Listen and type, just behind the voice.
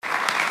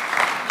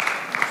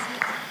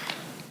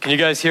Can you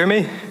guys hear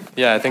me?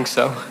 Yeah, I think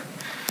so.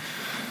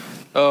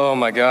 Oh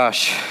my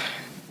gosh,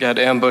 got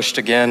ambushed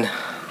again.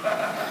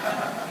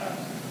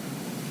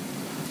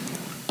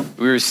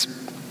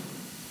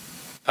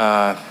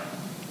 My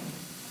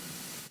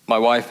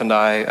wife and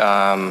I,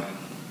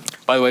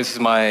 by the way, this is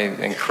my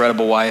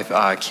incredible wife,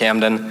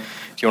 Camden.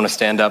 If you want to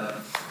stand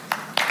up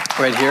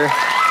right here.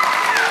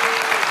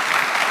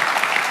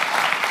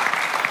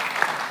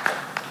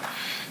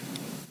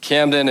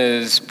 Camden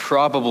is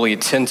probably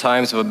 10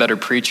 times of a better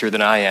preacher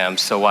than I am,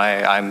 so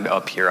why I'm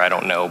up here, I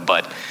don't know.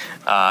 But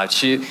how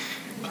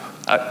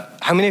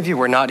many of you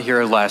were not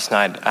here last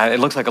night? It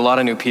looks like a lot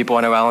of new people.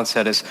 I know Alan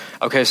said is,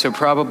 okay, so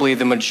probably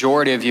the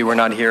majority of you were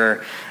not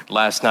here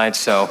last night.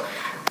 So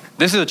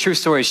this is a true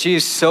story. She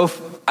is so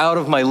out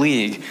of my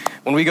league.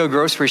 When we go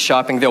grocery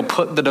shopping, they'll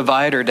put the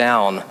divider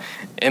down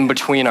in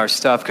between our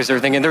stuff because they're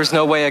thinking there's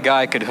no way a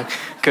guy could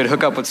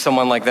hook up with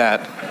someone like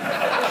that.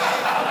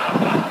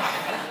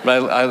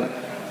 But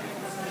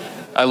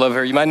I love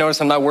her. You might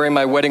notice I'm not wearing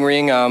my wedding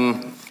ring.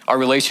 Our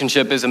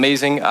relationship is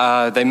amazing.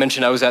 They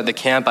mentioned I was at the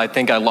camp. I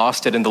think I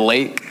lost it in the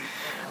lake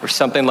or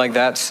something like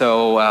that.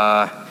 So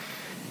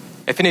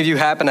if any of you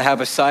happen to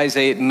have a size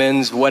 8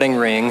 men's wedding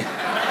ring,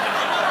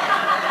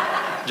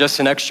 just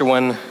an extra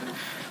one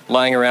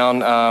lying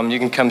around, you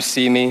can come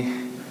see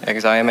me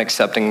because I am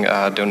accepting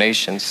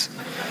donations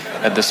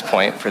at this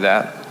point for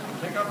that.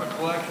 Pick up a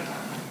collection.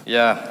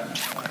 Yeah.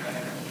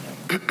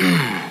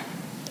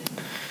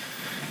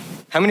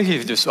 How many of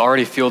you just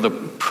already feel the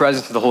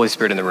presence of the Holy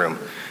Spirit in the room?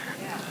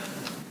 Yeah.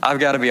 I've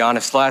got to be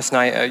honest. Last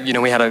night,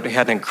 we had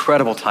an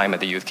incredible time at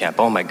the youth camp.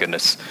 Oh my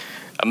goodness,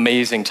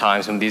 amazing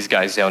times with these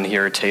guys down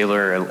here,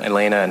 Taylor,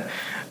 Elena, and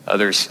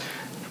others.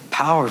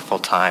 Powerful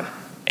time,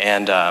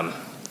 and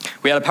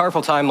we had a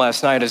powerful time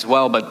last night as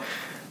well. But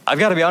I've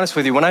got to be honest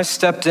with you. When I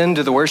stepped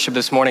into the worship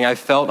this morning, I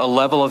felt a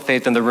level of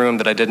faith in the room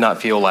that I did not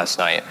feel last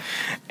night.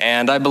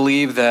 And I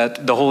believe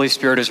that the Holy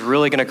Spirit is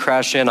really going to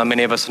crash in on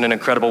many of us in an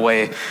incredible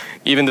way,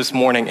 even this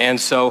morning. And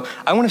so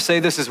I want to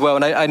say this as well.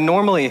 And I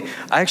don't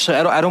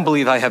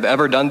believe I have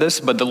ever done this,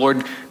 but the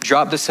Lord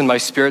dropped this in my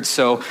spirit.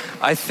 So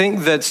I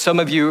think that some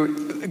of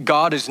you,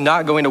 God is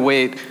not going to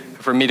wait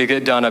for me to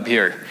get done up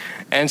here.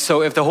 And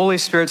so if the Holy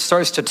Spirit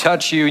starts to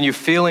touch you and you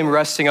feel him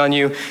resting on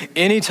you,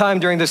 anytime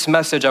during this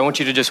message, I want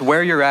you to just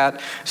where you're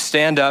at,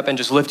 stand up and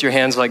just lift your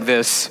hands like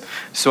this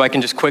so I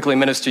can just quickly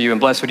minister you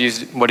and bless what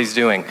he's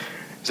doing.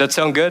 Does that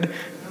sound good?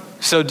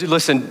 So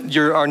listen,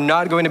 you are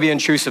not going to be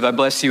intrusive. I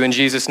bless you in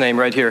Jesus' name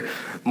right here.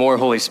 More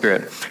Holy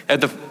Spirit. As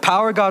the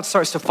power of God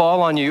starts to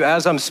fall on you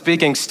as I'm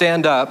speaking,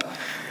 stand up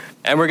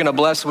and we're going to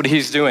bless what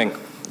he's doing.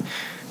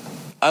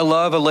 I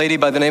love a lady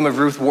by the name of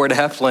Ruth Ward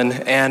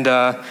Heflin, and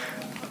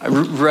I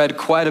read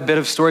quite a bit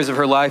of stories of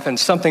her life, and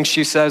something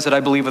she says that I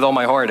believe with all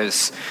my heart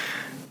is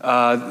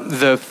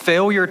the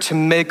failure to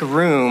make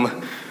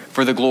room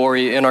for the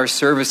glory in our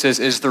services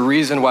is the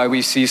reason why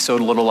we see so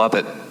little of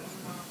it.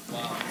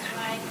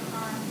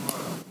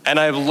 And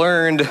I've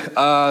learned,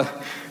 the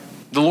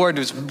Lord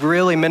has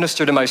really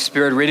ministered in my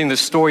spirit reading the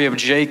story of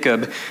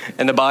Jacob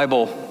in the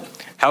Bible,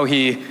 how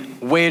he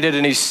waited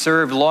and he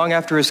served long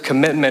after his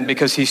commitment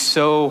because he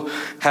so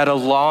had a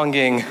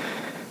longing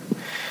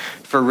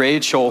for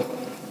Rachel.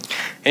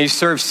 And he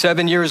served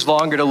 7 years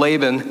longer to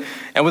Laban.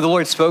 And what the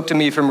Lord spoke to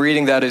me from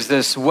reading that is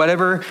this: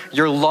 whatever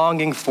you're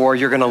longing for,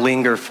 you're going to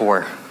linger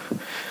for.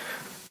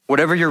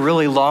 Whatever you're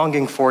really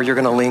longing for, you're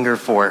going to linger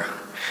for.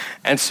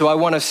 And so I'm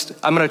going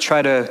to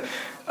try to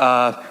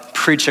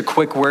preach a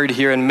quick word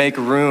here and make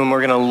room. We're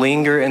going to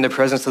linger in the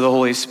presence of the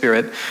Holy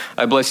Spirit.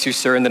 I bless you,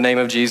 sir, in the name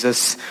of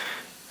Jesus.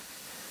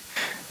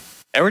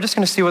 And we're just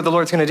going to see what the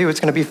Lord's going to do.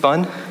 It's going to be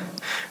fun.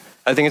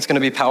 I think it's going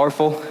to be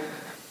powerful.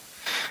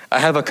 I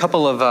have a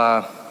couple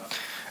of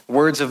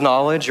words of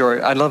knowledge,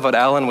 or I love what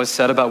Alan was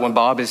said about when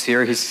Bob is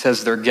here. He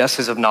says they're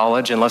guesses of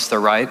knowledge unless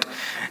they're right.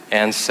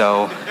 And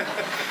so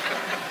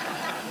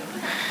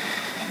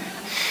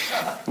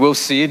we'll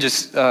see.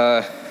 Just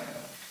I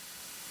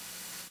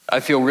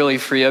feel really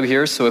free up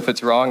here, so if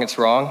it's wrong, it's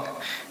wrong.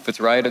 If it's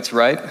right, it's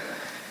right.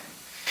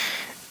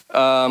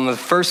 The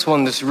first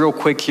one, just real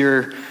quick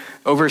here,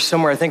 over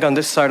somewhere, I think on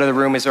this side of the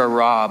room is our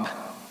Rob.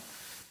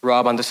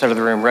 Rob on this side of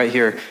the room, right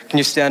here. Can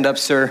you stand up,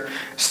 sir?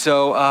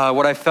 So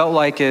what I felt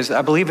like is,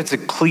 I believe it's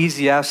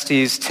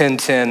Ecclesiastes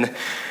 10:10,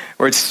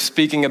 where it's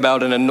speaking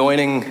about an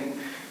anointing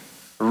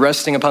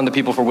resting upon the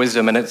people for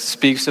wisdom, and it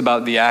speaks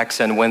about the axe,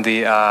 and when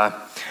the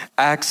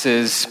axe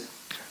is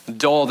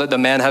dull, that the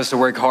man has to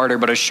work harder,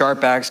 but a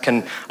sharp axe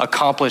can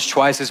accomplish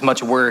twice as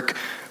much work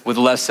with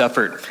less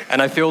effort.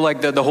 And I feel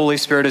like that the Holy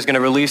Spirit is going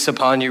to release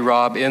upon you,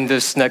 Rob, in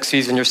this next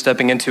season. You're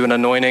stepping into an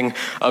anointing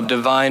of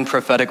divine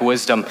prophetic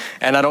wisdom.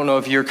 And I don't know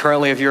if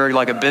you're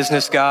like a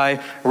business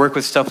guy, work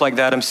with stuff like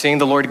that. I'm seeing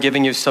the Lord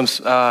giving you some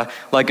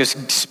like a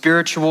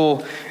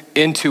spiritual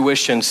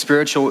intuition,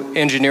 spiritual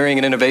engineering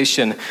and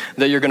innovation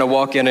that you're going to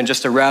walk in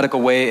just a radical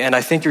way. And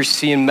I think you're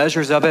seeing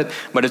measures of it,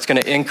 but it's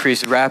going to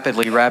increase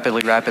rapidly.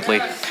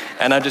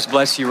 And I just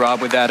bless you,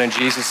 Rob, with that in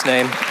Jesus'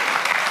 name.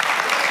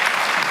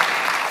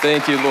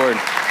 Thank you, Lord.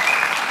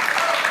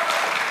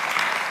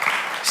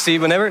 See,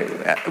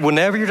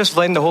 whenever you're just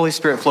letting the Holy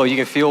Spirit flow, you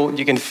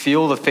can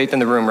feel the faith in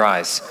the room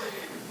rise.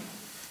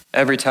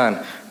 Every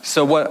time.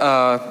 So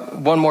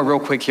one more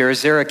real quick here.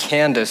 Is there a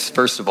Candace,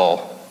 first of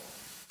all?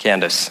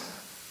 Candace.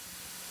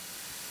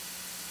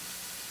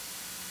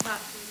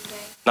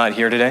 Not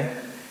here today?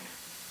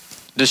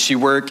 Does she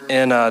work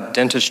in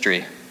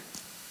dentistry?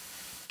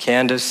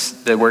 Candace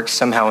that works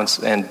somehow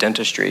in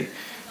dentistry.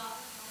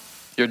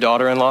 Your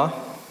daughter-in-law?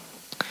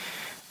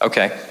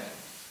 Okay.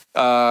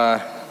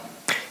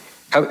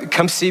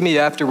 Come see me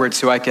afterwards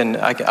so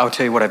I'll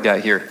tell you what I've got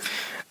here.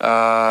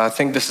 I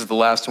think this is the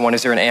last one.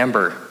 Is there an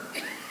Amber?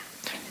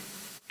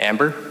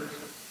 Amber?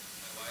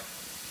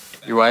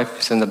 Your wife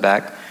is in the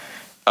back.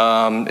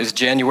 Is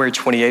January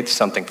 28th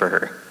something for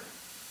her?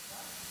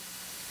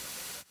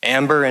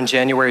 Amber and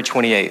January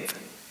 28th.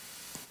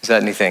 Is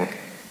that anything?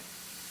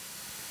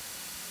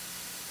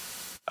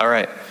 All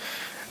right.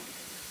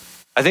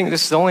 I think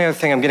this is the only other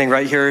thing I'm getting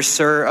right here,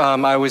 sir.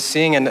 I was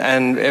seeing,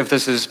 and if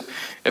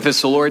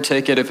it's the Lord,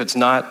 take it. If it's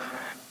not,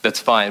 that's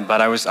fine. But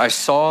I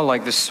saw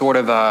like this sort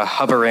of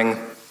hovering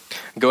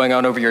going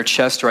on over your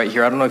chest right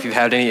here. I don't know if you've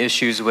had any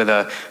issues with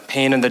a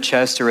pain in the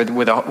chest or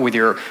with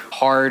your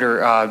heart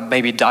or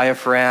maybe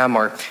diaphragm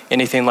or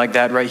anything like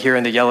that right here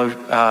in the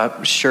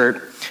yellow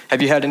shirt.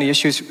 Have you had any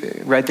issues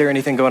right there?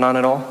 Anything going on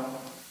at all?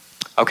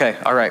 Okay,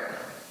 all right.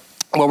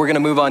 Well, we're going to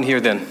move on here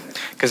then,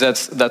 because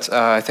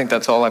I think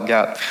that's all I've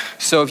got.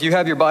 So if you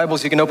have your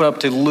Bibles, you can open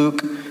up to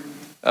Luke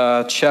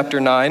chapter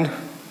 9.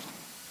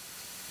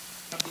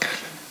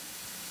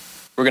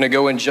 We're going to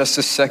go in just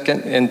a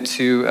second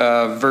into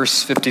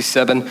verse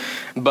 57,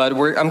 but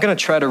I'm going to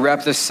try to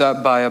wrap this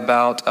up by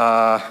about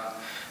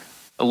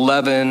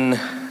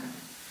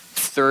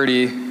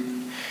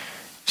 11:30,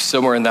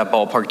 somewhere in that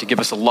ballpark, to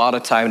give us a lot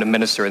of time to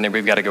minister, and then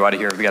we've got to go out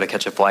of here. We've got to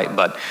catch a flight.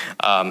 But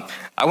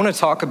I want to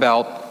talk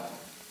about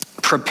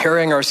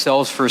preparing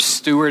ourselves for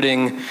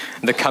stewarding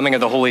the coming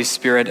of the Holy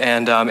Spirit.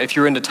 And if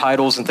you're into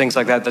titles and things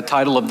like that, the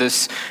title of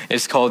this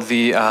is called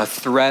The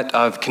Threat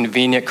of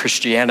Convenient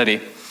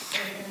Christianity.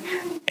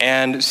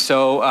 And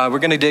so we're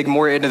going to dig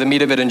more into the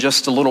meat of it in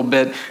just a little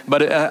bit.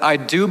 But I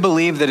do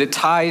believe that it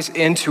ties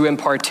into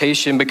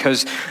impartation,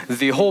 because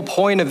the whole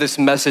point of this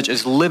message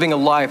is living a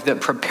life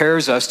that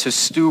prepares us to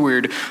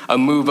steward a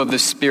move of the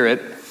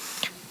Spirit.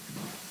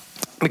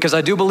 Because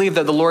I do believe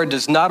that the Lord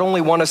does not only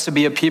want us to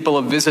be a people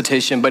of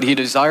visitation, but he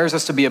desires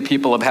us to be a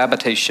people of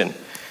habitation.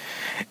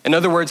 In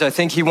other words, I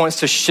think he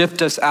wants to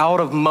shift us out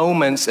of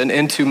moments and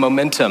into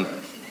momentum.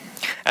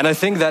 And I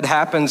think that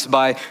happens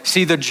by,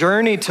 the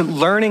journey to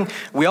learning,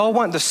 we all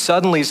want the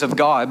suddenlies of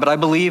God, but I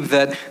believe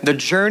that the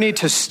journey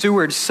to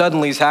steward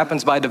suddenlies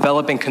happens by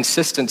developing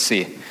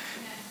consistency.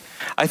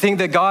 I think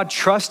that God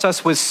trusts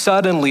us with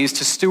suddenlies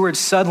to steward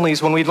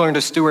suddenlies when we learn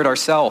to steward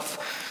ourselves.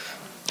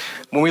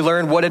 When we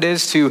learn what it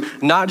is to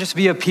not just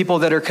be a people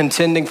that are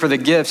contending for the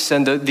gifts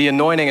and the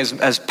anointing,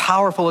 as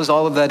powerful as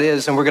all of that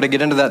is, and we're going to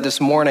get into that this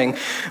morning.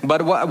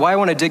 But why I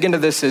want to dig into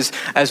this is,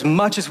 as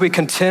much as we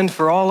contend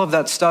for all of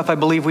that stuff, I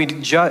believe we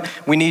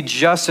need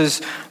just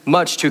as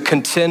much to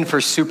contend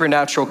for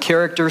supernatural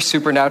character,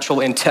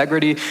 supernatural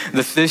integrity,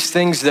 these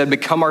things that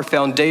become our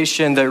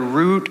foundation, that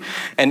root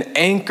and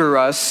anchor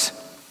us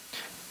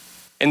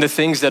in the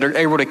things that are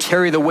able to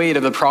carry the weight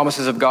of the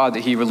promises of God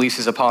that he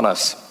releases upon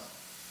us.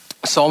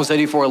 Psalms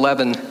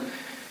 84:11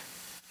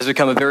 has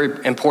become a very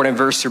important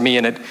verse for me,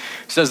 and it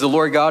says, "The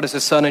Lord God is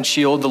a sun and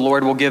shield. The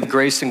Lord will give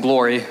grace and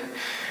glory."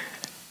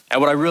 And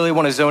what I really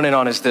want to zone in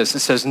on is this. It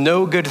says,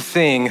 "No good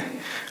thing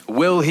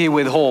will he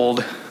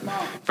withhold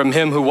from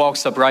him who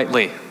walks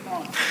uprightly."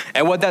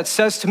 And what that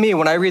says to me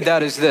when I read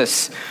that is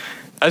this: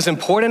 as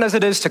important as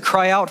it is to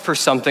cry out for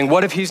something,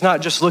 what if he's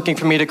not just looking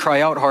for me to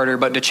cry out harder,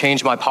 but to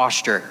change my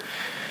posture?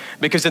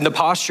 Because in the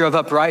posture of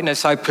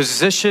uprightness, I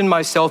position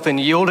myself in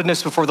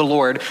yieldedness before the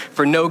Lord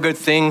for no good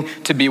thing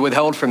to be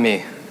withheld from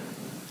me.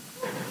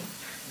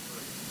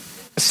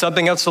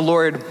 Something else the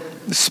Lord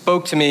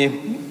spoke to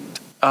me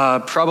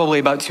probably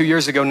about 2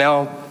 years ago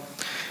now.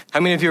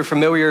 How many of you are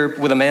familiar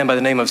with a man by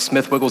the name of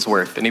Smith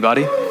Wigglesworth?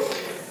 Anybody?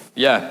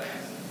 Yeah.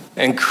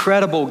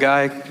 Incredible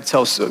guy.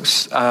 Tells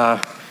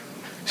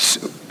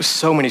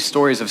so many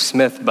stories of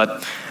Smith,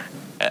 but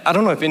I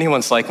don't know if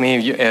anyone's like me,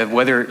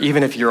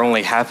 even if you're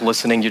only half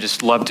listening, you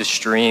just love to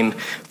stream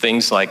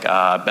things like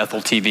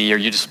Bethel TV, or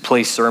you just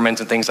play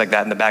sermons and things like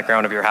that in the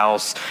background of your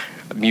house,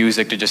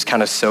 music to just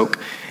kind of soak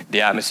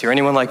the atmosphere.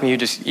 Anyone like me, you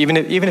just, even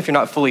if you're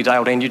not fully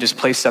dialed in, you just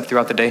play stuff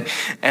throughout the day.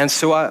 And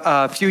so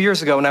a few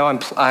years ago now,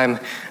 I'm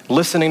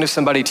listening to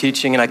somebody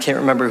teaching, and I can't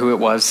remember who it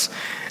was,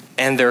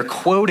 and they're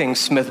quoting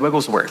Smith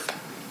Wigglesworth.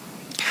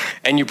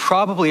 And you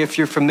probably, if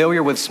you're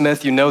familiar with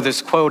Smith, you know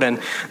this quote. And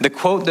the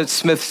quote that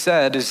Smith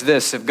said is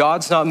this: "If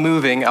God's not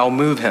moving, I'll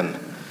move him."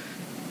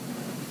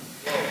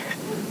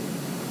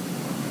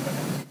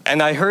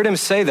 And I heard him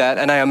say that,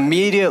 and I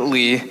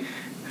immediately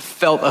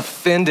felt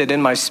offended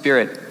in my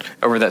spirit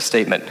over that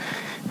statement.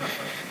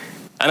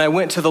 And I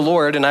went to the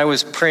Lord, and I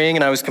was praying,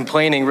 and I was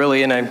complaining,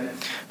 really. And I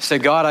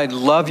said, "God, I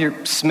love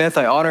your Smith.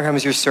 I honor him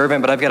as your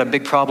servant, but I've got a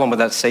big problem with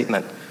that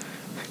statement."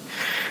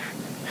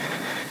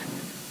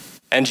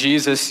 And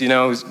Jesus,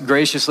 as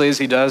graciously as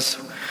he does,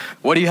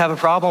 what do you have a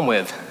problem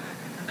with?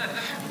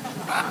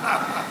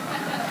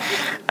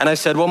 And I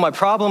said, well, my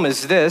problem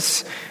is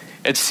this.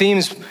 It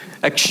seems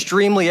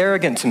extremely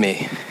arrogant to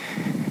me.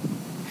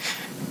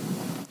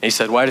 He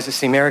said, why does it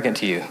seem arrogant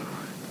to you?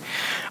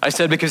 I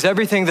said, because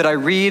everything that I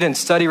read and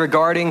study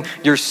regarding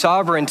your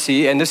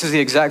sovereignty, and this is the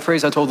exact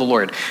phrase I told the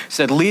Lord,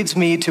 said, leads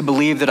me to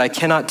believe that I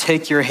cannot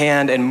take your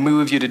hand and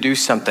move you to do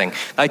something.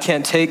 I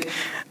can't take,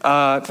 if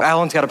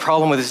Alan's got a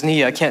problem with his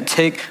knee, I can't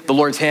take the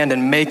Lord's hand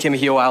and make him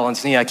heal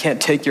Alan's knee. I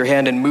can't take your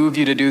hand and move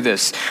you to do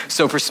this.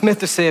 So for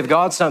Smith to say, if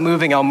God's not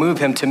moving, I'll move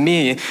him, to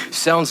me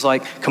sounds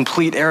like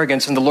complete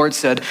arrogance. And the Lord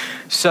said,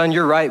 son,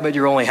 you're right, but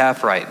you're only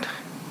half right.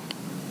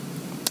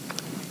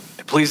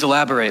 Please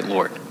elaborate,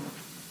 Lord.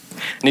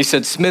 And he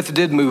said, Smith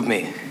did move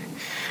me,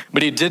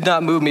 but he did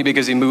not move me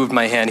because he moved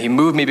my hand. He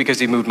moved me because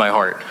he moved my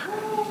heart.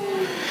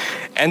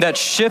 And that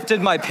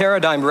shifted my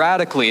paradigm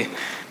radically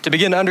to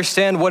begin to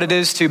understand what it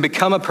is to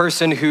become a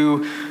person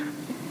who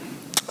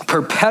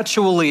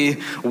perpetually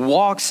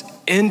walks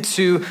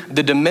into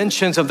the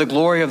dimensions of the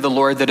glory of the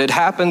Lord, that it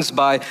happens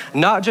by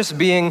not just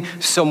being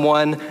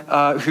someone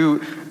who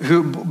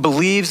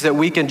believes that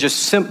we can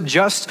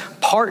just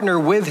partner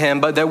with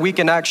him, but that we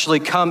can actually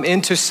come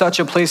into such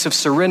a place of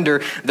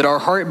surrender that our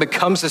heart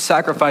becomes the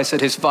sacrifice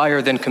that his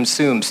fire then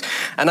consumes.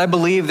 And I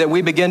believe that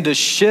we begin to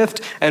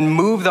shift and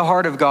move the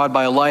heart of God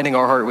by aligning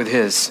our heart with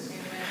his.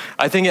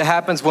 I think it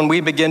happens when we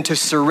begin to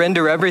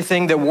surrender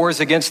everything that wars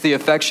against the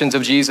affections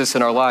of Jesus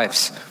in our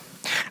lives.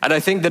 And I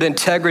think that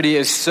integrity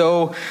is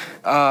so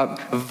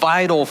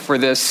vital for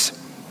this.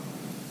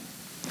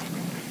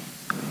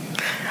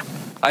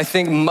 I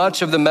think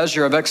much of the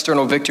measure of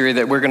external victory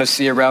that we're going to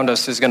see around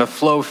us is going to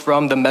flow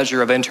from the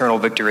measure of internal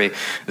victory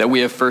that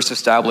we have first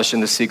established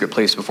in the secret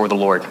place before the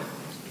Lord.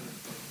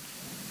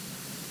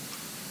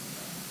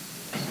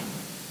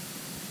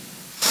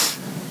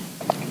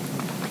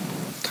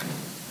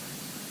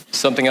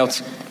 Something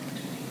else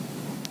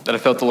that I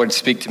felt the Lord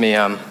speak to me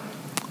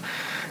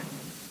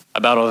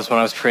about all this when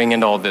I was praying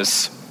into all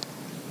this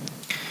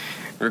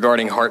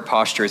regarding heart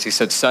postures. He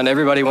said, son,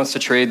 everybody wants to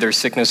trade their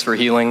sickness for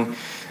healing.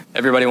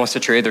 Everybody wants to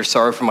trade their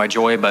sorrow for my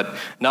joy, but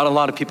not a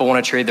lot of people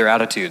want to trade their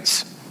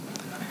attitudes.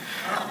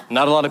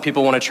 Not a lot of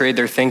people want to trade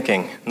their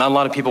thinking. Not a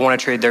lot of people want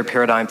to trade their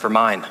paradigm for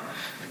mine.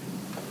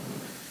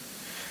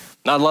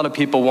 Not a lot of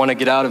people want to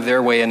get out of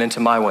their way and into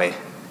my way.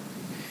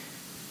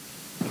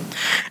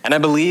 And I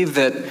believe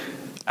that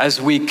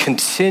as we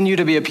continue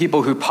to be a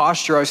people who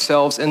posture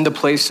ourselves in the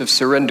place of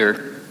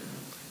surrender,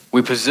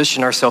 we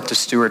position ourselves to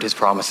steward his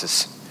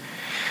promises.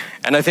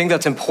 And I think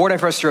that's important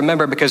for us to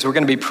remember, because we're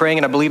going to be praying,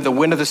 and I believe the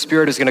wind of the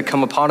Spirit is going to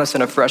come upon us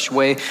in a fresh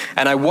way.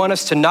 And I want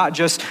us to not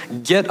just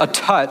get a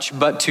touch,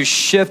 but to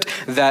shift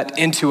that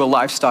into a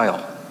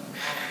lifestyle.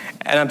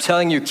 And I'm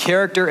telling you,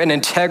 character and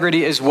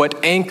integrity is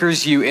what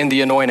anchors you in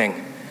the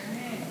anointing.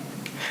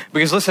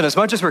 Because listen, as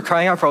much as we're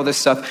crying out for all this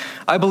stuff,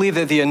 I believe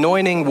that the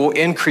anointing will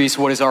increase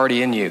what is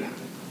already in you.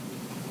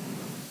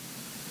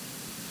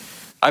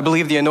 I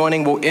believe the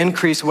anointing will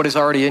increase what is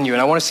already in you.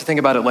 And I want us to think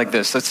about it like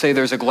this. Let's say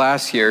there's a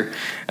glass here,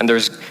 and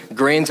there's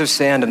grains of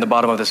sand in the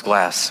bottom of this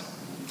glass.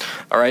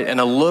 All right, and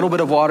a little bit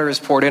of water is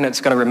poured in,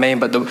 it's going to remain.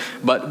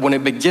 But when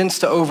it begins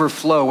to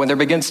overflow, when there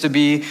begins to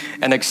be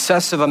an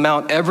excessive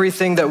amount,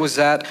 everything that was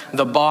at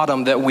the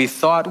bottom that we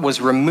thought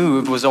was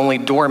removed was only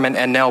dormant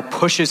and now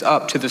pushes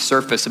up to the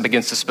surface and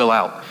begins to spill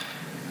out.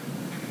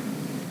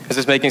 Is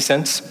this making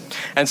sense?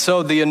 And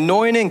so the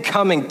anointing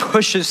coming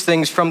pushes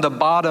things from the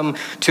bottom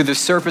to the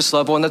surface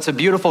level. And that's a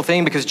beautiful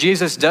thing, because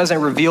Jesus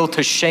doesn't reveal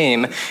to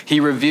shame, he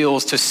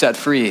reveals to set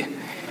free.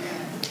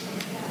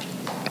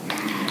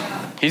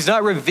 He's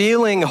not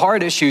revealing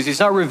heart issues. He's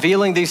not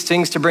revealing these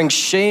things to bring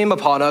shame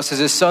upon us as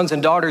his sons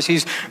and daughters.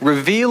 He's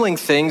revealing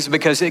things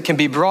because it can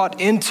be brought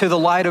into the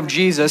light of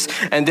Jesus,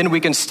 and then we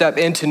can step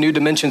into new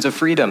dimensions of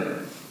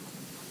freedom.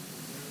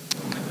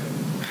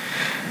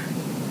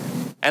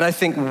 And I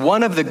think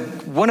one of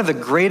the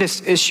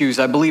greatest issues,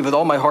 I believe with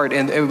all my heart,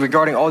 and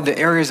regarding all the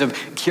areas of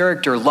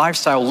character,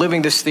 lifestyle,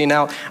 living this thing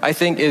out, I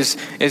think is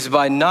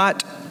by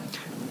not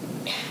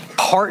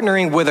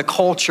partnering with a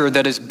culture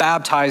that is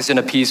baptized in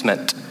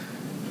appeasement.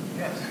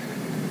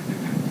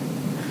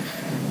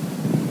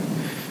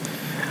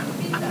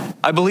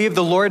 I believe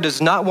the Lord does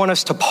not want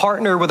us to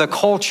partner with a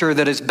culture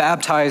that is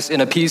baptized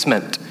in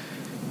appeasement.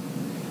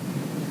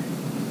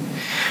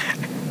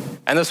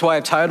 And that's why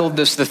I've titled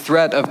this The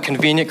Threat of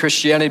Convenient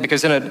Christianity,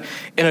 because in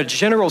a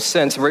general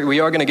sense, we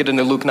are going to get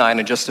into Luke 9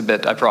 in just a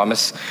bit, I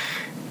promise.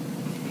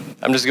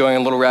 I'm just going a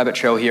little rabbit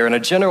trail here. In a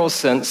general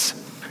sense,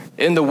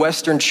 in the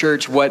Western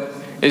church, what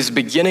is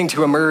beginning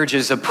to emerge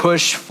is a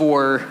push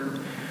for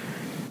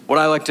what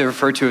I like to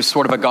refer to as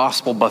sort of a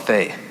gospel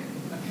buffet.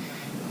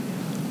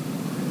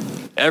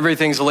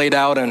 Everything's laid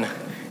out, and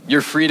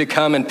you're free to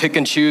come and pick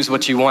and choose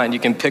what you want. You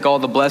can pick all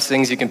the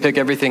blessings. You can pick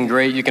everything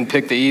great. You can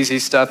pick the easy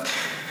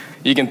stuff.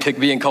 You can pick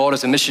being called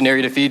as a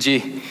missionary to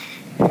Fiji.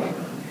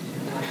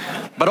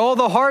 But all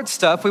the hard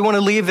stuff, we want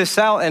to leave this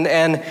out.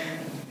 And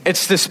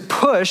It's this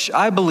push,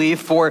 I believe,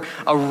 for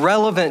a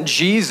relevant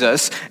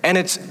Jesus, and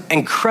it's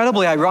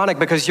incredibly ironic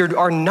because you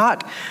are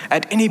not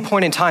at any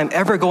point in time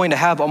ever going to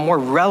have a more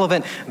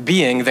relevant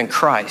being than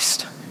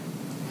Christ.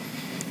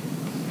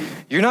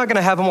 You're not going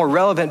to have a more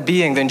relevant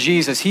being than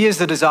Jesus. He is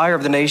the desire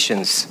of the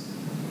nations.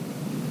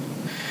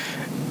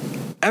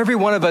 Every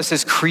one of us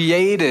is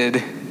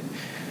created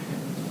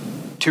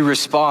to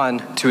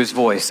respond to his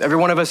voice. Every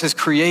one of us is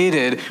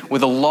created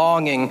with a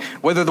longing,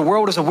 whether the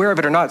world is aware of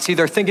it or not. See,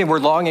 they're thinking we're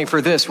longing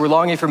for this, we're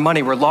longing for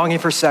money, we're longing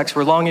for sex,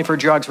 we're longing for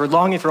drugs, we're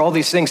longing for all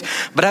these things.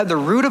 But at the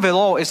root of it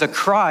all is a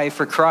cry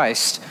for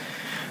Christ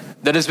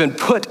that has been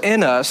put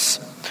in us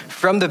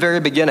from the very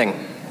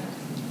beginning.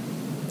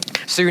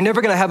 So you're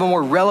never going to have a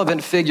more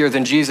relevant figure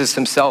than Jesus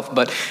himself,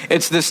 but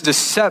it's this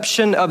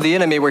deception of the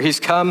enemy where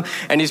he's come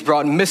and he's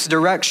brought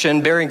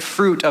misdirection bearing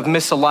fruit of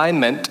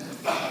misalignment.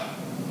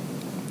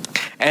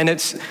 And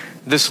it's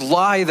this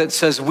lie that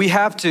says we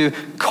have to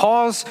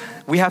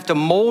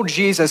mold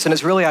Jesus, and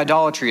it's really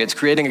idolatry. It's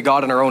creating a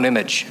God in our own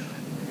image.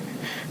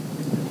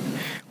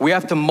 We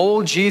have to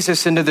mold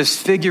Jesus into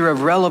this figure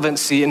of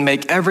relevancy and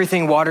make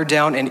everything watered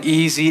down and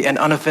easy and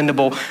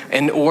unoffendable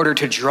in order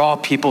to draw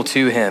people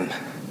to him.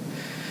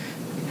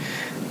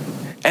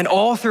 And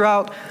all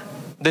throughout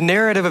the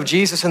narrative of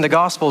Jesus in the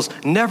Gospels,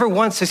 never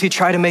once does he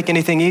try to make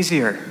anything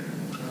easier.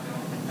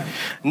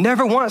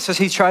 Never once does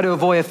he try to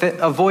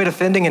avoid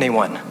offending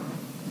anyone.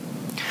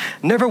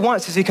 Never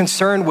once is he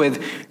concerned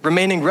with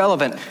remaining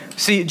relevant.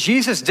 See,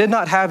 Jesus did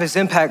not have his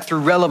impact through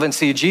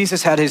relevancy.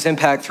 Jesus had his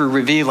impact through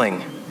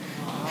revealing.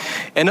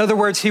 In other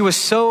words, he was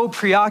so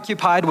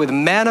preoccupied with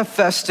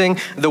manifesting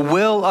the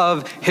will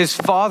of his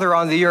Father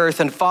on the earth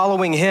and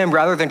following him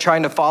rather than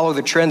trying to follow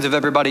the trends of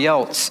everybody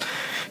else.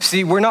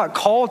 See, we're not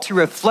called to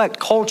reflect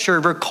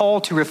culture. We're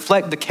called to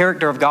reflect the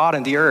character of God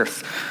in the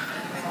earth.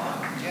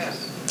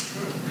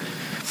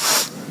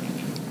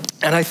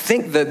 And I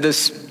think that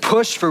this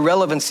push for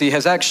relevancy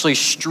has actually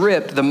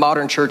stripped the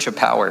modern church of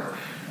power.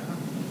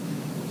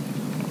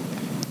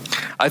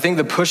 I think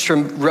the push for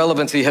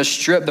relevancy has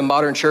stripped the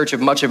modern church of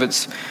much of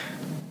its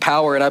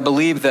power. And I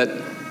believe that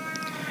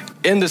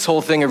in this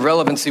whole thing of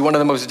relevancy, one of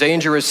the most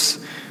dangerous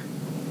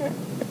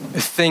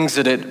things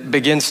that it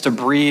begins to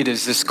breed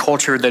is this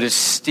culture that is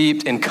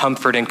steeped in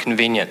comfort and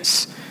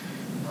convenience.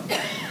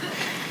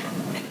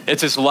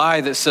 It's this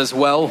lie that says,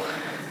 well,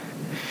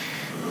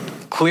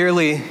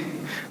 clearly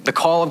the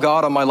call of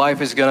God on my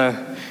life is going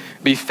to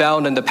be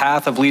found in the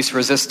path of least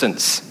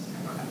resistance.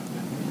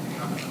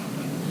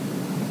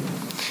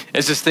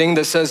 It's this thing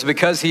that says,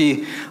 because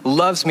he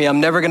loves me, I'm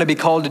never going to be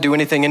called to do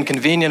anything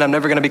inconvenient. I'm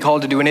never going to be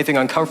called to do anything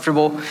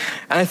uncomfortable.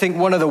 And I think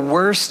one of the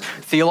worst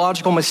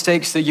theological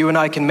mistakes that you and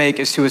I can make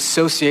is to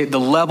associate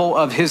the level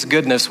of his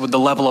goodness with the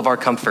level of our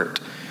comfort.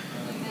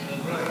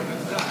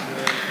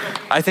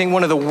 I think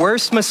one of the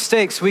worst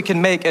mistakes we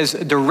can make is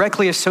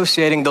directly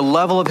associating the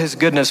level of his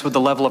goodness with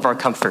the level of our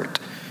comfort.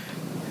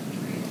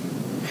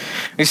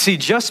 You see,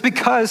 just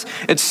because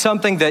it's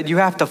something that you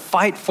have to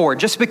fight for,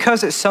 just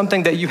because it's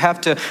something that you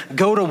have to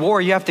go to war,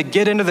 you have to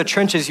get into the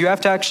trenches, you have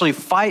to actually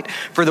fight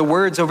for the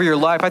words over your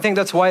life. I think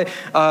that's why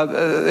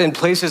in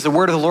places the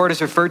word of the Lord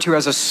is referred to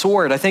as a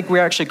sword. I think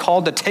we're actually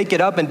called to take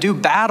it up and do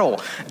battle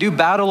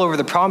over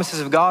the promises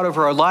of God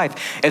over our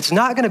life. It's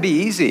not going to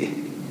be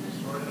easy.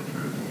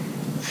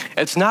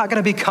 It's not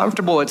going to be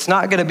comfortable. It's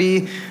not going to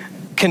be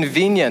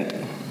convenient.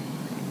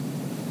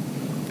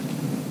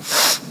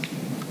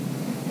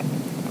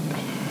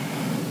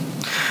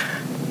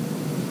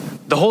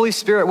 The Holy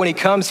Spirit, when he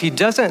comes, he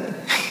doesn't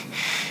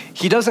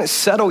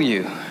settle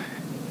you.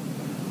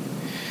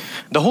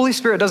 The Holy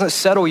Spirit doesn't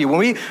settle you.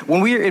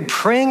 When we are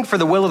praying for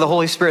the will of the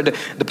Holy Spirit,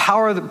 the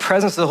power of the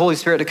presence of the Holy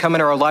Spirit to come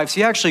into our lives,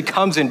 he actually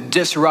comes and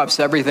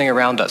disrupts everything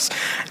around us.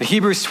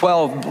 Hebrews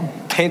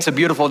 12 paints a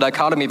beautiful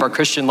dichotomy of our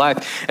Christian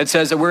life. It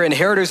says that we're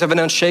inheritors of an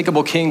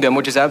unshakable kingdom,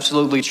 which is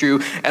absolutely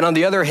true. And on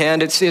the other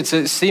hand, it's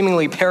a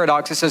seemingly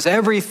paradox. It says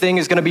everything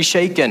is going to be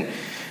shaken.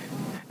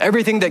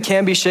 Everything that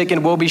can be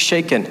shaken will be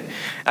shaken.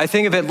 I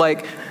think of it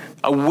like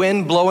a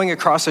wind blowing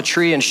across a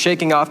tree and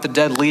shaking off the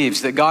dead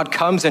leaves, that God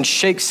comes and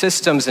shakes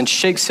systems and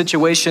shakes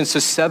situations to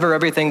sever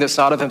everything that's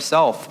not of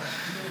himself.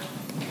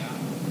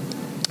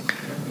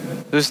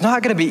 It's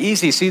not going to be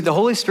easy. See, the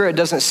Holy Spirit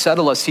doesn't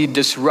settle us, he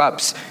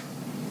disrupts.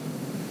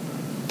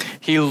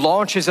 He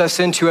launches us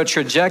into a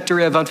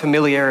trajectory of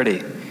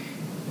unfamiliarity.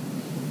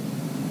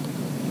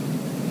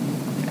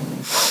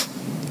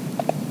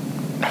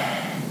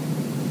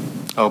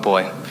 Oh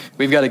boy.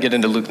 We've got to get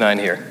into Luke 9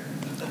 here.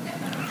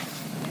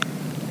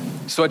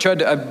 So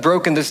I've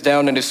broken this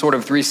down into sort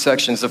of 3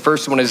 sections. The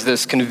first one is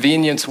this: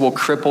 convenience will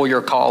cripple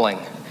your calling.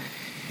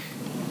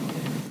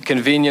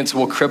 Convenience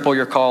will cripple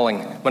your calling.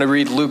 When I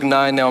read Luke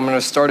 9 now, I'm going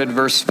to start at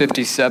verse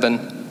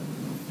 57.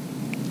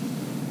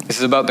 This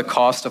is about the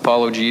cost to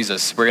follow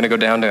Jesus. We're going to go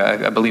down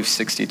to, I believe,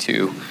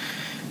 62.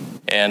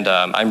 And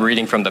I'm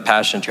reading from the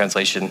Passion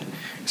Translation,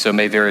 so it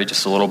may vary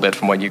just a little bit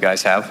from what you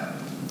guys have.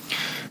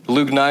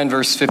 Luke 9,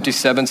 verse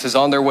 57 says,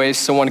 on their way,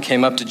 someone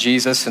came up to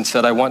Jesus and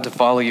said, I want to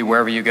follow you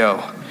wherever you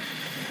go.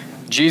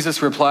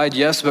 Jesus replied,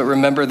 "Yes, but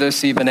remember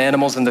this, even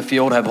animals in the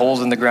field have holes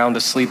in the ground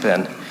to sleep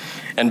in,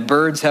 and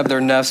birds have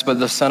their nests, but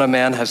the Son of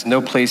Man has no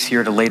place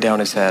here to lay down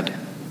his head."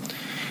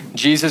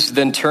 Jesus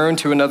then turned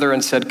to another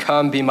and said,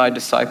 "Come, be my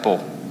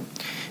disciple."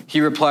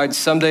 He replied,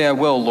 "Someday I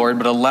will, Lord,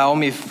 but allow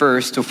me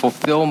first to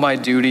fulfill my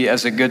duty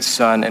as a good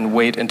son and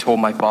wait until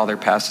my father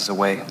passes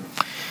away."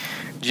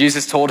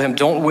 Jesus told him,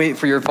 "Don't wait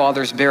for your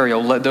father's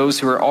burial. Let those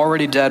who are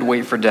already dead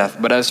wait for death.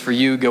 But as for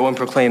you, go and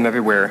proclaim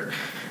everywhere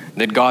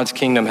that God's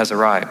kingdom has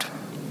arrived."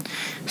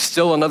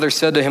 Still another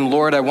said to him,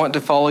 "Lord, I want to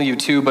follow you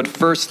too, but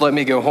first let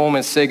me go home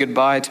and say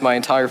goodbye to my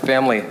entire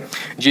family."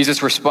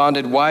 Jesus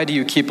responded, "Why do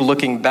you keep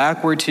looking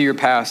backward to your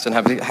past and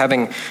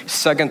having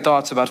second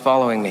thoughts about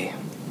following me?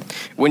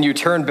 When you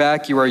turn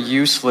back, you are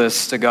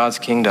useless to God's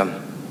kingdom."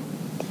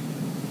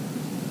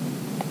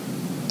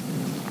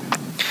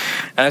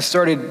 And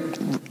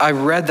I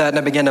read that and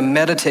I began to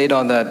meditate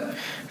on that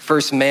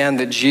first man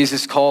that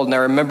Jesus called. And I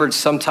remembered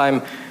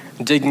sometime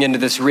digging into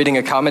this, reading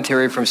a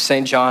commentary from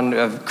St. John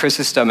of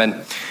Chrysostom, and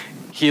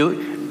he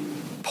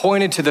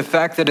pointed to the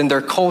fact that in their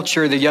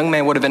culture, the young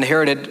man would have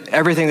inherited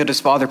everything that his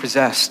father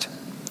possessed.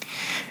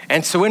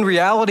 And so in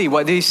reality,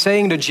 what he's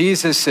saying to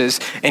Jesus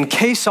is, in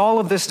case all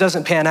of this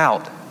doesn't pan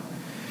out,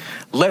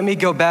 let me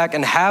go back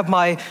and have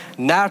my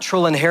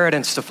natural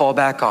inheritance to fall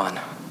back on.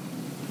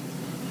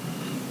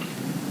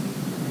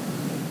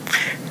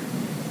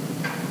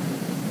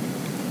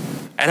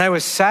 And I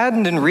was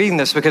saddened in reading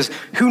this because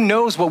who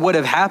knows what would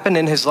have happened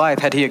in his life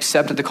had he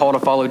accepted the call to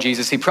follow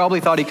Jesus. He probably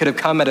thought he could have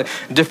come at a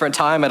different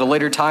time, at a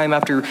later time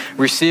after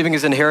receiving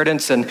his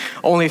inheritance, and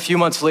only a few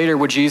months later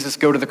would Jesus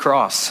go to the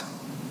cross.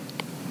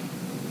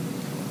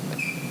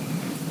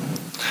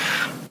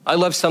 I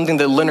love something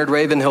that Leonard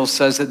Ravenhill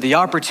says, that the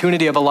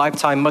opportunity of a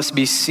lifetime must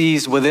be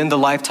seized within the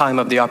lifetime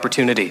of the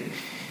opportunity.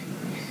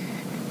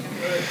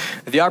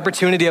 The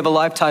opportunity of a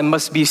lifetime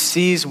must be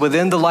seized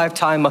within the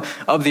lifetime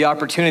of the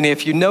opportunity.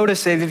 If you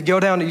notice, if you go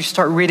down and you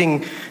start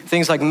reading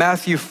things like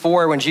Matthew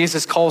 4, when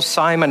Jesus calls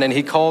Simon and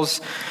he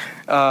calls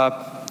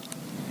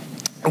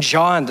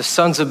John, the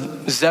sons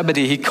of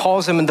Zebedee, he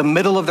calls them in the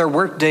middle of their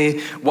workday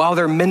while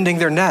they're mending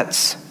their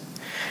nets.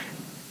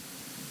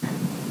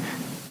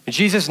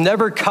 Jesus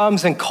never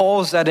comes and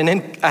calls at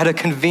a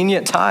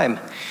convenient time.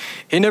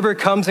 He never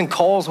comes and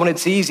calls when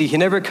it's easy. He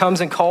never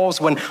comes and calls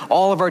when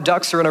all of our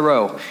ducks are in a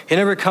row. He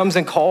never comes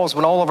and calls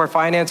when all of our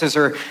finances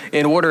are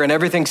in order and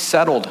everything's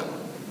settled.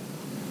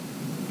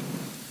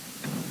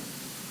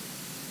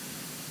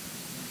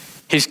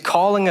 He's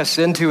calling us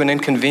into an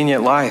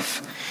inconvenient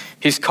life.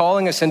 He's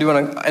calling us into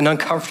an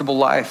uncomfortable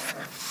life.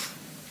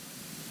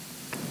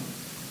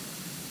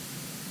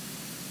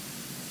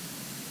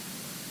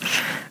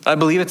 I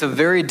believe it's a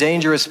very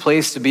dangerous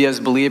place to be as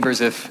believers.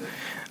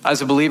 As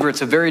a believer,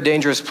 it's a very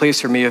dangerous place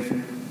for me if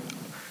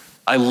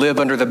I live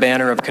under the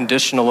banner of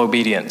conditional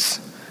obedience.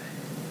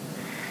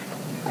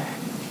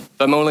 If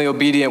I'm only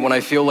obedient when I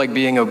feel like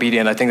being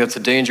obedient, I think that's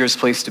a dangerous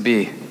place to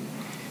be.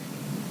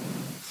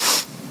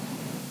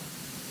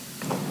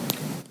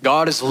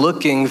 God is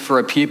looking for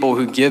a people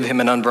who give him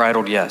an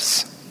unbridled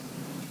yes.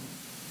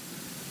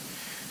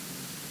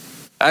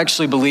 I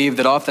actually believe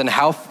that often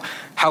how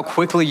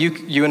quickly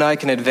you and I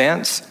can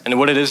advance and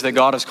what it is that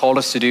God has called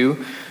us to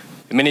do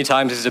many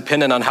times is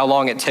dependent on how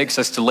long it takes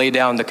us to lay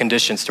down the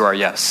conditions to our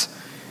yes.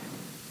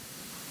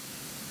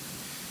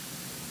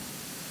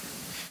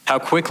 How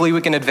quickly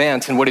we can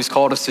advance in what he's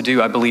called us to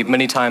do, I believe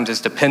many times is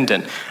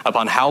dependent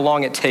upon how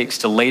long it takes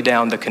to lay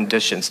down the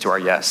conditions to our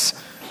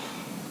yes.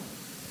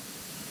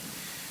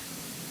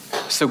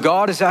 So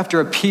God is after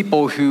a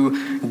people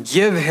who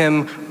give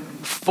him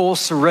full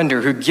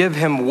surrender, who give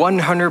him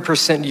 100%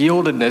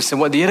 yieldedness.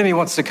 And what the enemy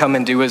wants to come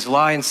and do is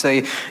lie and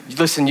say,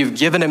 listen, you've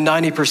given him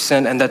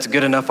 90% and that's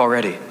good enough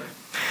already.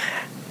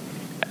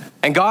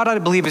 And God, I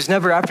believe, is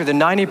never after the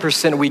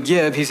 90% we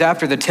give, he's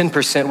after the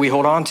 10% we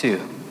hold on to.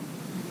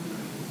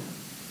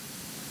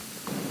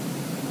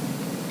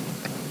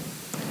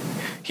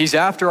 He's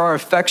after our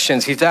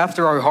affections, he's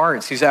after our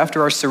hearts, he's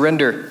after our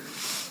surrender.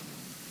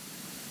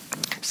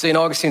 St.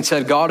 Augustine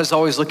said, God is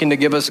always looking to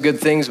give us good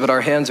things, but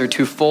our hands are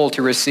too full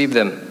to receive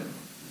them.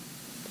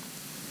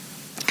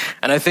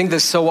 And I think that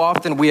so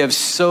often we have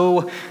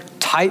so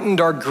tightened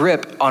our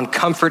grip on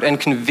comfort and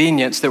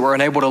convenience that we're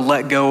unable to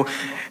let go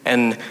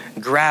and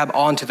grab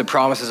onto the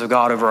promises of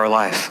God over our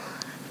life.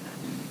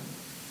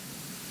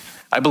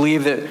 I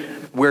believe that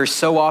we're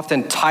so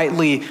often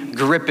tightly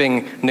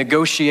gripping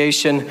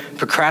negotiation,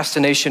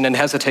 procrastination, and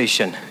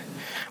hesitation.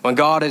 When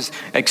God has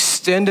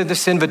extended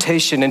this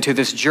invitation into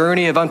this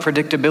journey of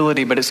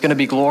unpredictability, but it's going to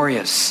be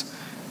glorious.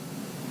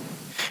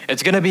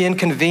 It's going to be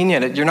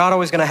inconvenient. You're not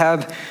always going to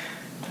have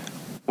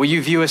what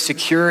you view as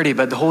security,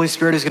 but the Holy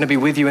Spirit is going to be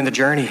with you in the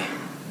journey.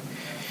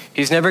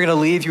 He's never going to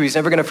leave you. He's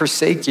never going to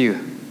forsake you.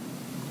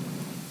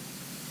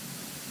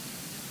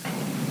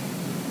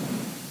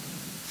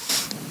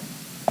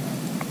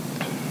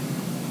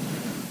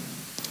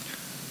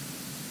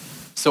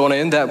 So I want to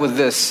end that with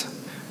this.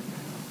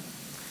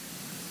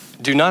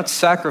 Do not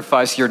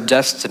sacrifice your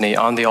destiny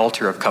on the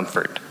altar of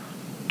comfort.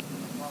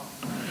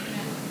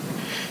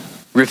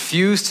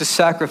 Refuse to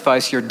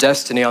sacrifice your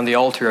destiny on the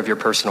altar of your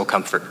personal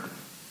comfort.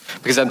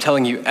 Because I'm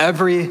telling you,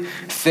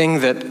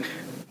 everything that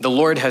the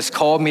Lord has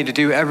called me to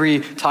do, every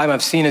time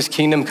I've seen his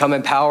kingdom come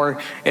in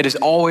power, it has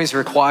always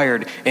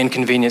required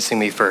inconveniencing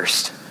me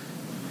first.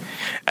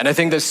 And I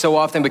think that so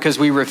often because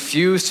we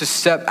refuse to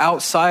step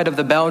outside of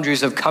the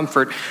boundaries of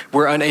comfort,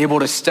 we're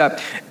unable to step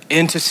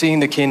into seeing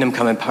the kingdom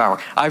come in power.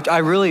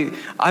 I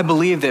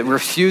believe that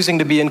refusing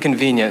to be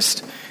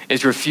inconvenienced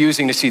is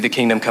refusing to see the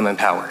kingdom come in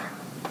power.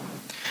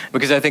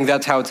 Because I think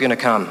that's how it's going to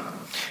come.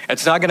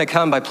 It's not going to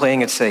come by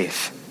playing it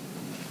safe.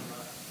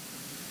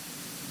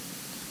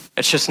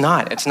 It's just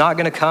not. It's not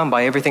going to come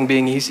by everything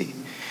being easy.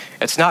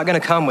 It's not going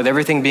to come with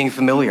everything being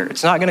familiar.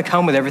 It's not going to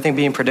come with everything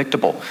being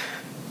predictable.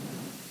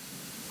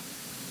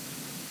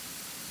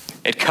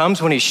 It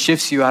comes when he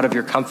shifts you out of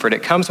your comfort.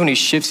 It comes when he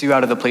shifts you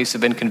out of the place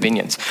of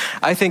inconvenience.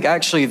 I think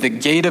actually the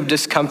gate of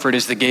discomfort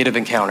is the gate of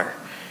encounter.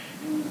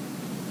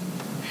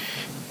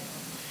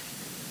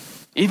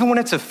 Even when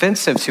it's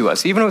offensive to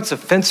us, even when it's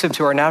offensive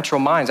to our natural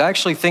minds, I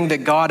actually think that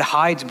God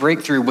hides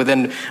breakthrough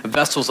within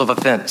vessels of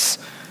offense.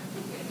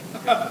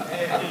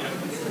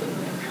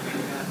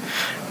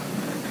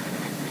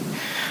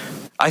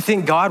 I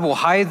think God will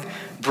hide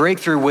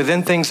breakthrough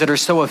within things that are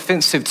so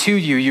offensive to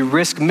you, you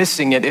risk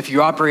missing it if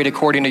you operate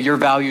according to your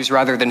values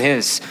rather than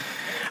his.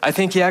 I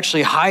think he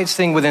actually hides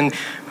things within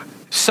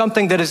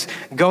something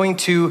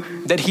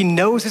that he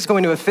knows is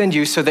going to offend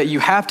you so that you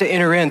have to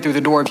enter in through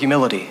the door of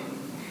humility.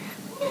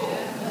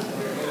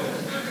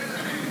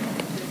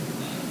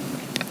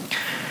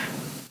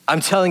 I'm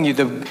telling you,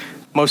 the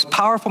most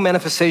powerful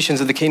manifestations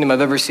of the kingdom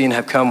I've ever seen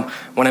have come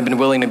when I've been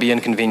willing to be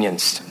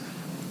inconvenienced.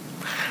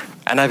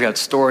 And I've got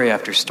story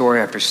after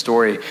story after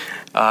story.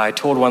 I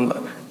told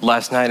one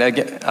last night.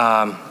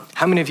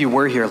 How many of you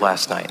were here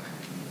last night,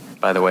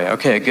 by the way?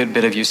 Okay, a good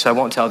bit of you, so I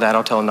won't tell that.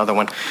 I'll tell another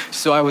one.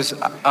 So I was,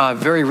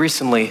 very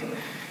recently,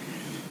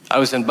 I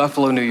was in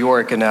Buffalo, New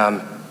York, and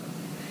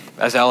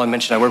as Alan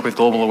mentioned, I work with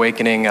Global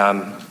Awakening,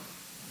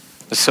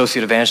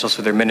 associate evangelist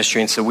with their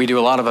ministry, and so we do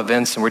a lot of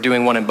events, and we're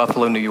doing one in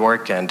Buffalo, New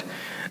York, and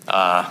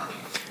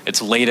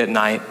it's late at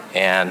night,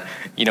 and,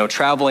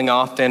 traveling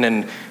often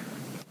and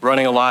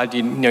running a lot,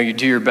 you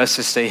do your best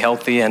to stay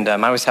healthy, and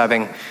I was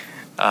having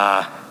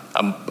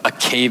a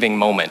caving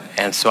moment,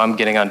 and so I'm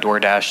getting on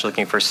DoorDash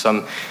looking for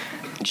some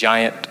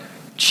giant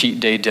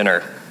cheat day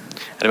dinner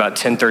at about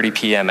 10:30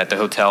 p.m. at the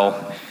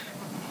hotel,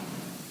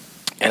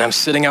 and I'm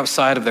sitting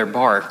outside of their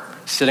bar,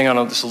 sitting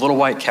on this little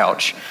white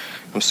couch.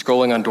 I'm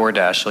scrolling on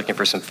DoorDash looking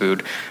for some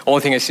food.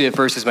 Only thing I see at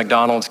first is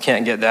McDonald's.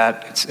 Can't get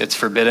that. It's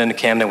forbidden.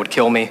 Camden would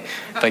kill me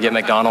if I get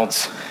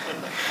McDonald's.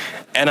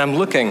 And I'm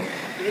looking,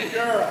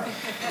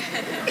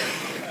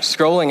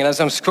 scrolling, and as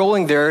I'm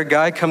scrolling there, a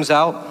guy comes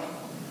out,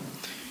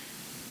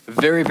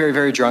 very, very,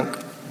 very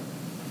drunk.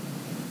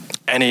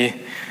 And he,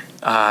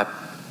 I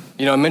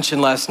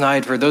mentioned last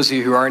night, for those of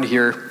you who aren't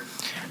here,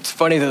 it's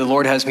funny that the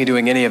Lord has me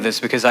doing any of this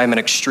because I'm an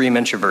extreme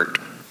introvert.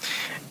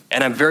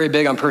 And I'm very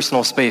big on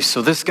personal space.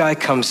 So this guy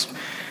comes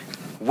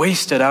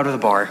wasted out of the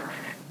bar,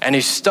 and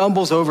he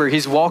stumbles over.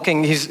 He's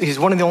walking. He's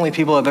one of the only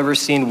people I've ever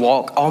seen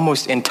walk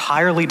almost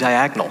entirely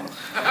diagonal.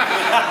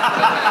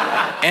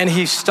 And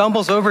he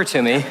stumbles over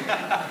to me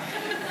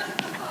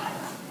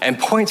and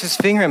points his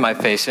finger in my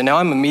face. And now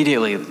I'm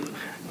immediately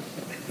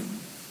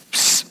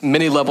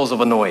many levels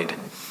of annoyed.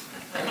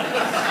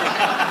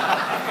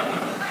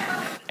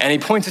 And he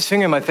points his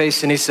finger in my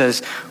face and he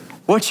says,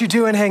 "What you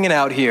doing hanging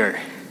out here?"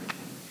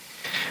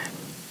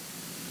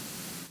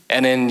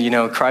 And in,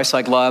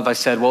 Christ-like love, I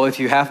said, "Well, if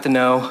you have to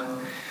know,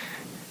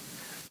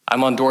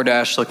 I'm on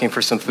DoorDash looking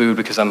for some food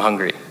because I'm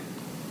hungry."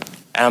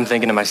 And I'm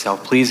thinking to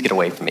myself, please get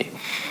away from me.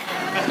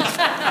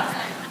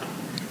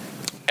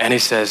 And he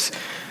says,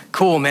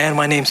 "Cool, man,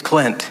 my name's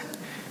Clint."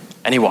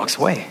 And he walks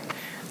away.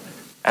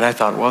 And I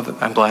thought, well,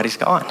 I'm glad he's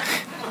gone.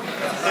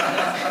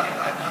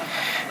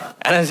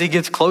 And as he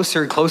gets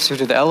closer and closer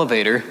to the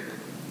elevator,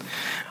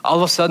 all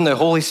of a sudden the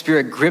Holy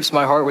Spirit grips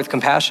my heart with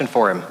compassion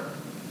for him.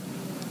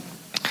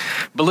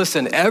 But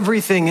listen,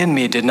 everything in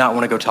me did not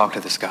want to go talk to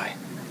this guy.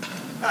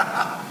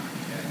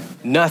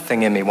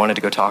 Nothing in me wanted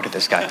to go talk to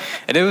this guy.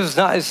 And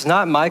it's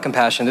not my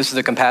compassion, this is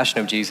the compassion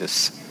of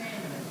Jesus.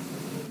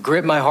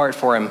 Grip my heart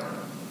for him.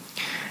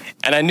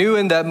 And I knew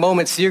in that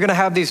moment, so you're going to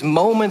have these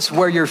moments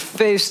where you're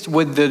faced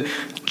with the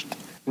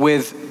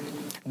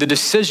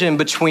decision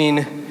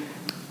between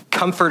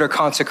comfort or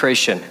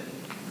consecration.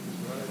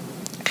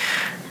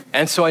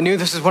 And so I knew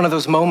this is one of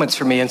those moments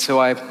for me, and so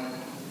I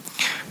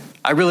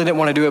really didn't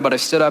want to do it, but I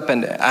stood up,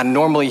 and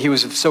normally he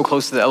was so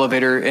close to the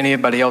elevator,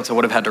 anybody else I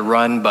would have had to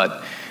run,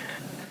 but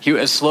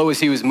as slow as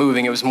he was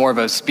moving, it was more of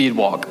a speed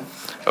walk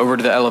over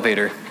to the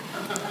elevator.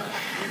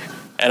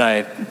 And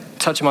I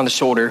touch him on the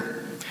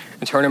shoulder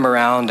and turn him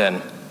around,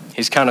 and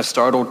he's kind of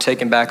startled,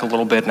 taken back a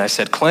little bit, and I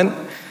said, "Clint,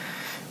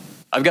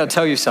 I've got to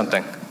tell you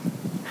something."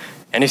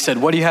 And he said,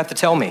 "What do you have to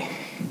tell me?"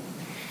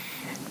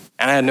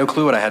 And I had no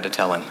clue what I had to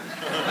tell him.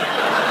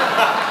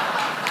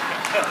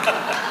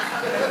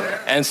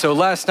 And so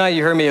last night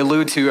you heard me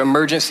allude to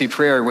emergency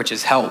prayer, which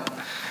is help.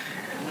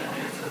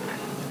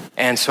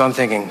 And so I'm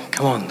thinking,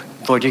 come on,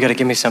 Lord, you got to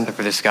give me something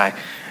for this guy.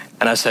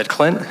 And I said,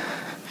 Clint,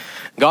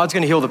 God's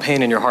going to heal the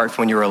pain in your heart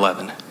from when you were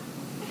 11.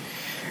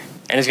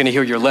 And he's going to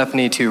heal your left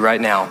knee too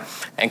right now.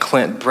 And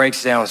Clint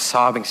breaks down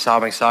sobbing.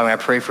 I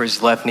pray for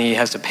his left knee. He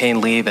has the pain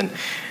leave. And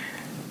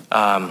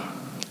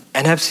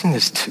I've seen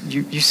this.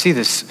 You see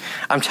this.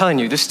 I'm telling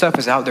you, this stuff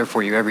is out there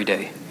for you every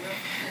day.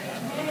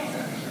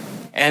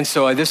 And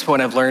so at this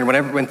point, I've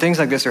learned when things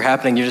like this are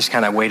happening, you just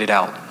kind of wait it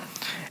out.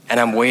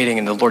 And I'm waiting,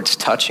 and the Lord's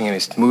touching and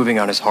he's moving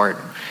on his heart.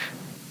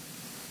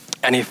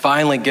 And he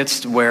finally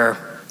gets to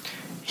where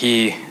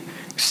he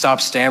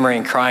stops stammering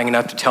and crying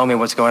enough to tell me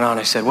what's going on.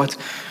 I said,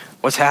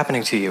 what's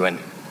happening to you? And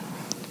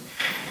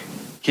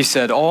he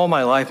said, all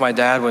my life, my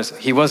dad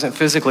he wasn't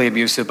physically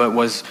abusive, but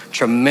was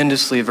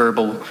tremendously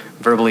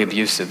verbally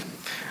abusive.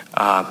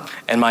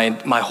 And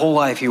my whole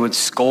life, he would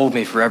scold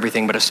me for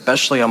everything, but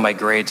especially on my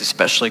grades,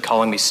 especially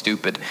calling me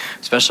stupid,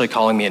 especially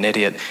calling me an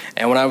idiot.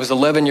 And when I was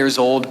 11 years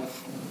old,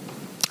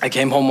 I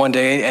came home one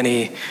day and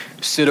he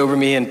stood over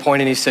me and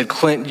pointed and he said,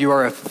 Clint, you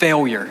are a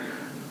failure.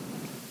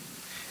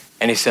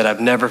 And he said,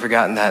 I've never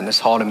forgotten that, and it's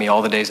haunted me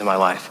all the days of my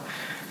life.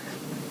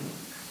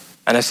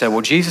 And I said,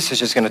 well, Jesus is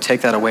just going to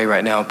take that away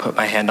right now and put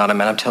my hand on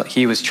him. And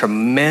he was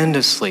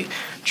tremendously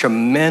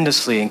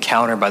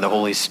encountered by the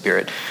Holy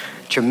Spirit.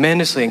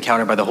 Tremendously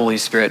encountered by the Holy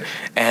Spirit,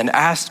 and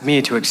asked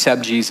me to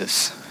accept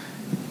Jesus.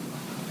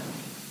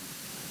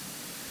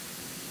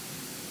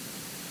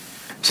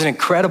 It's an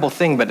incredible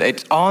thing, but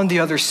it's on the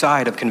other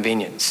side of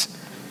convenience.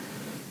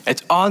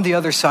 It's on the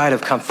other side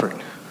of comfort.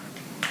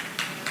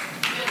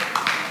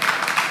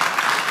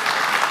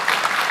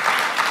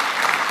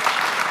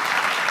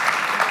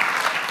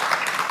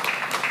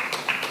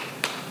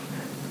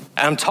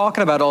 And I'm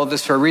talking about all of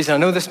this for a reason. I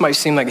know this might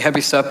seem like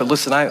heavy stuff, but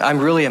listen, I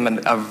really am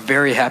a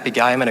very happy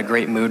guy. I'm in a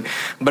great mood.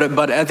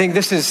 But I think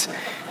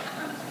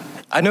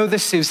I know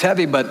this seems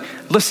heavy, but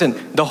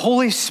listen, the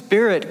Holy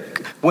Spirit,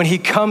 when he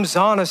comes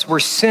on us, we're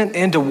sent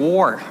into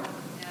war.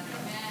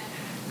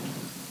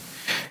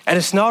 And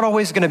it's not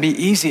always going to be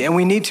easy. And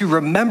we need to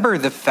remember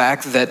the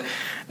fact that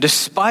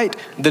despite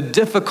the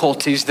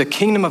difficulties, the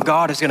kingdom of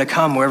God is going to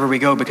come wherever we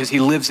go because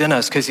he lives in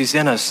us, because he's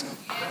in us,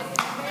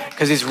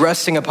 because he's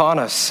resting upon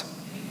us.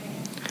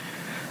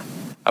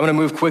 I'm going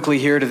to move quickly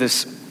here to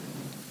this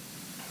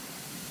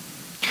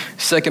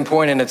second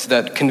point, and it's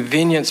that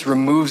convenience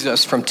removes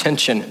us from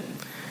tension.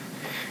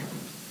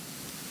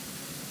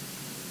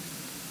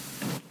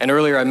 And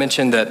earlier I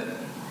mentioned that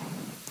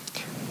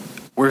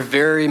we're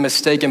very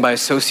mistaken by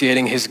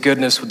associating his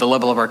goodness with the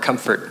level of our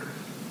comfort.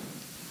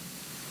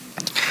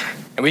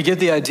 And we get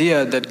the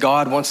idea that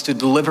God wants to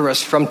deliver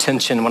us from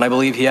tension when I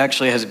believe he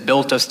actually has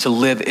built us to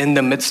live in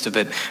the midst of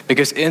it.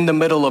 Because in the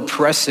middle of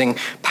pressing,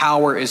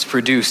 power is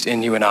produced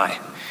in you and I.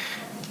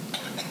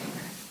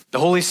 The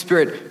Holy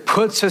Spirit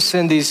puts us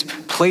in these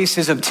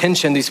places of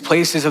tension, these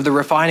places of the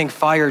refining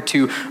fire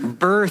to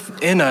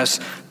birth in us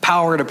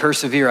power to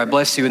persevere. I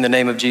bless you in the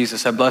name of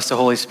Jesus. I bless the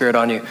Holy Spirit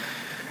on you.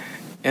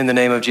 In the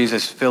name of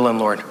Jesus, fill him,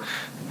 Lord.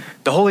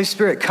 The Holy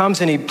Spirit comes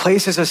and he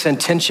places us in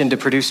tension to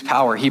produce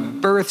power. He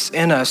births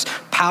in us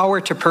power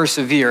to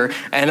persevere.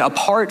 And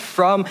apart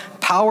from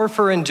power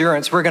for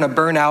endurance, we're going to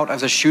burn out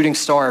as a shooting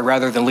star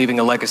rather than leaving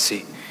a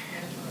legacy.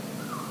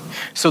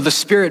 So the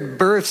Spirit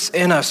births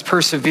in us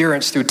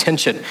perseverance through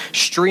tension.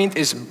 Strength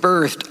is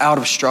birthed out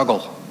of struggle.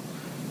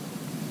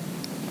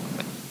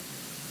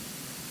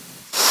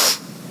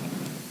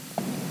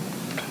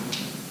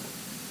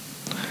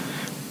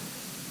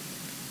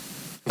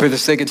 For the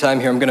sake of time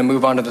here, I'm going to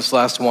move on to this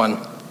last one.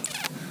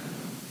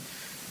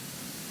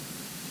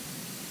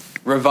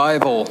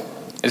 Revival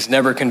is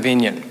never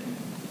convenient.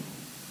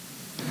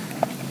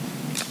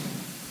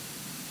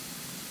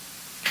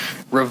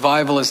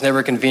 Revival is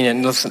never convenient.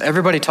 And listen,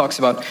 everybody talks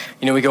about,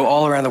 we go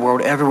all around the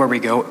world, everywhere we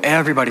go,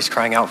 everybody's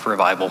crying out for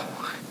revival.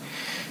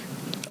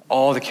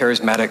 All the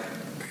charismatic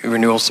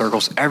renewal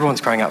circles,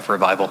 everyone's crying out for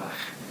revival.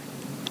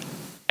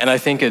 And I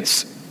think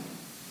it's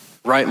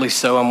rightly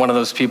so. I'm one of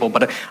those people,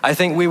 but I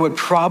think we would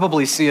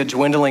probably see a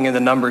dwindling in the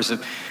numbers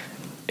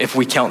if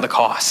we count the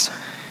cost.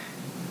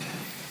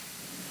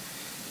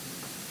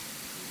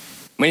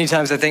 Many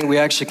times I think we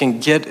actually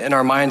can get in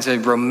our minds a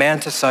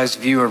romanticized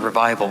view of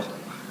revival.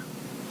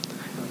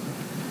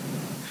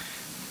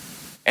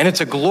 And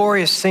it's a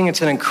glorious thing,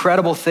 it's an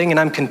incredible thing, and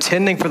I'm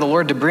contending for the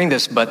Lord to bring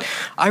this, but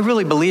I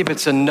really believe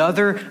it's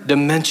another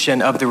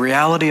dimension of the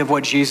reality of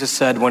what Jesus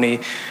said when he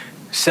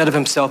said of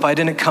himself, I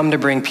didn't come to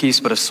bring peace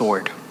but a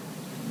sword.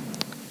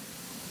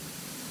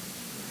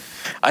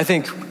 I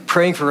think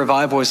praying for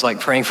revival is like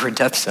praying for a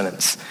death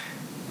sentence.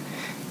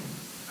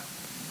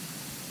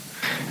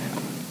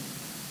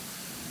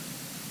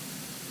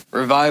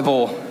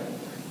 Revival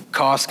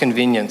costs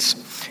convenience.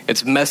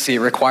 It's messy. It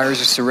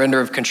requires a surrender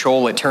of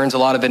control. It turns a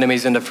lot of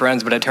enemies into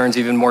friends, but it turns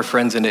even more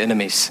friends into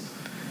enemies.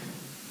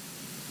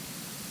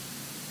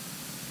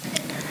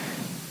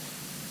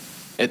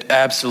 It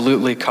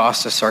absolutely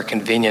costs us our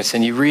convenience.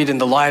 And you read in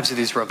the lives of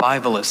these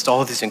revivalists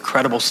all of these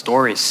incredible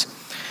stories.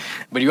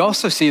 But you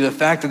also see the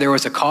fact that there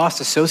was a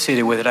cost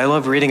associated with it. I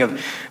love reading of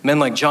men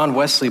like John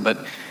Wesley,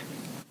 but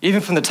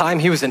Even from the time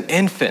he was an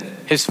infant,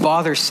 his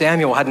father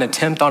Samuel had an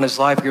attempt on his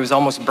life where he was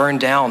almost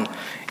burned down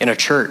in a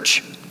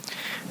church.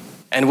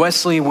 And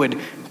Wesley would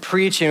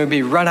preach and would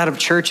be run out of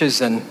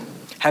churches and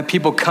have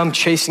people come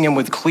chasing him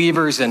with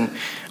cleavers and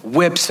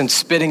whips and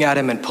spitting at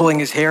him and pulling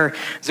his hair.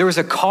 There was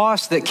a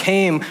cost that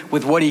came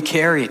with what he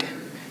carried.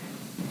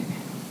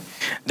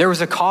 There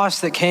was a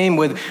cost that came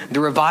with the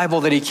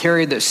revival that he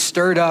carried that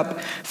stirred up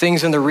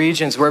things in the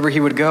regions wherever he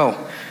would go.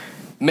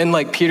 Men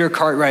like Peter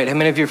Cartwright. How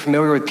many of you are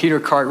familiar with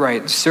Peter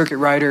Cartwright, circuit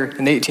rider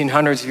in the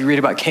 1800s? If you read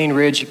about Cane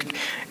Ridge, you could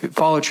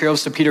follow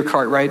trails to Peter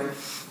Cartwright.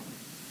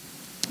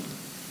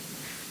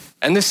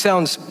 And this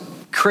sounds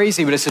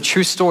crazy, but it's a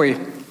true story.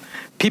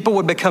 People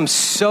would become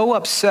so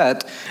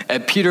upset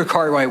at Peter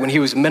Cartwright when he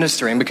was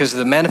ministering because of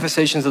the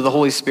manifestations of the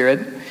Holy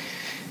Spirit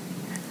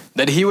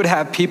that he would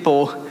have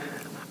people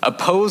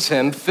oppose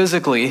him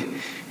physically.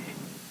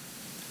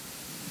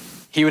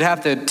 He would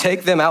have to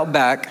take them out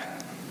back,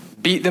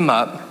 beat them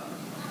up,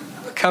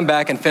 come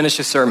back and finish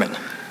his sermon.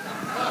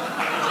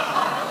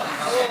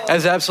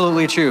 That's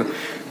absolutely true.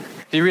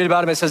 If you read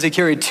about him, it says he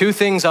carried two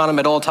things on him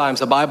at all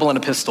times, a Bible and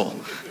a pistol.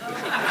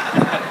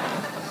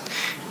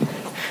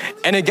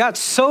 And it got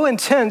so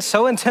intense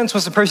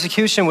was the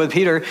persecution with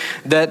Peter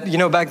that,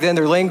 back then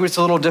their language was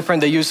a little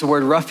different. They used the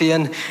word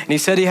ruffian. And he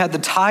said he had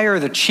to hire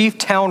the chief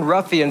town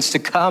ruffians to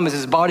come as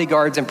his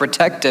bodyguards and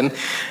protect him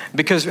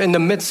because in the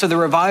midst of the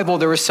revival,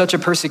 there was such a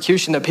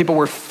persecution that people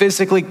were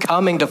physically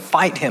coming to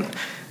fight him.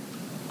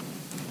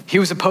 He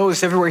was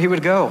opposed everywhere he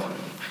would go.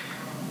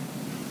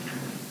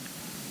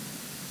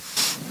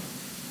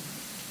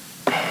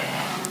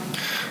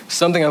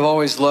 Something I've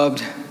always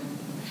loved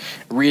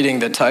reading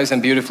that ties in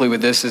beautifully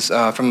with this is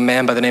from a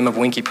man by the name of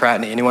Winkie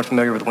Pratney. Anyone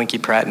familiar with Winkie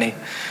Pratney? He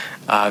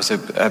was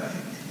a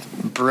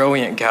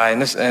brilliant guy,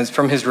 and it's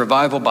from his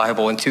Revival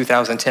Bible in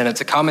 2010. It's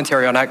a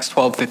commentary on Acts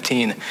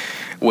 12:15,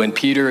 when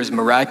Peter has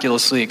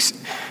miraculously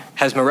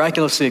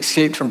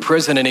escaped from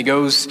prison, and he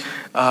goes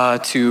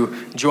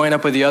to join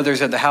up with the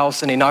others at the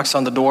house, and he knocks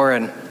on the door,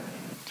 and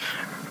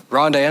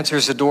Rhonda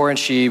answers the door, and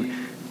she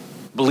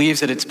believes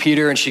that it's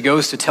Peter, and she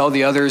goes to tell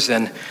the others,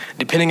 and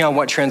depending on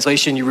what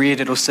translation you read,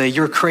 it'll say,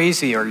 "You're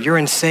crazy," or "You're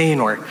insane,"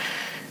 or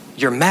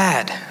 "You're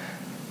mad."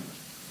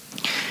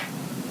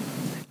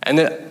 And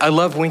then I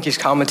love Winkie's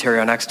commentary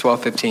on Acts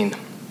 12:15.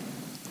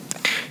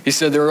 He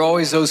said, "There are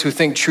always those who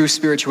think true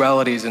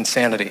spirituality is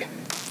insanity."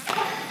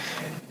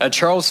 At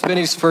Charles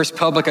Finney's first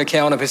public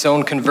account of his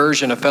own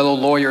conversion, a fellow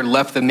lawyer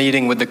left the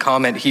meeting with the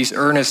comment, "He's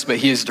earnest, but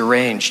he is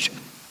deranged."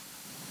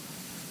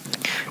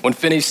 When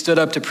Finney stood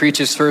up to preach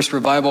his first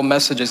revival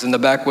messages in the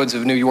backwoods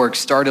of New York,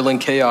 startling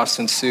chaos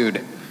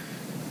ensued.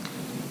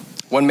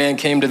 One man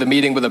came to the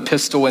meeting with a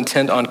pistol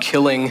intent on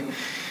killing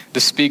the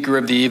speaker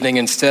of the evening.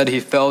 Instead, he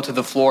fell to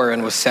the floor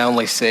and was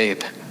soundly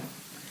saved.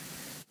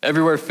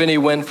 Everywhere Finney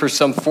went for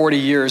some 40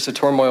 years, the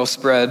turmoil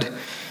spread.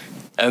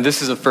 And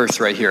this is a first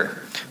right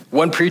here.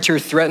 One preacher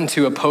threatened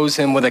to oppose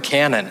him with a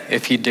cannon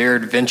if he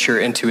dared venture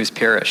into his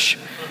parish.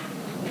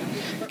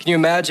 Can you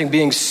imagine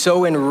being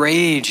so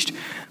enraged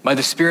by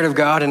the Spirit of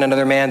God in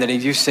another man that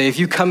you say, "If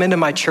you come into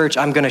my church,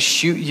 I'm going to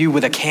shoot you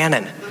with a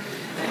cannon"?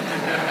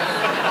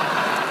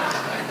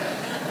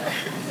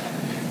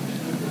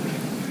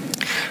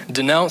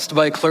 Denounced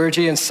by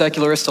clergy and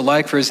secularists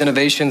alike for his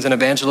innovations in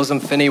evangelism,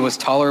 Finney was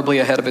tolerably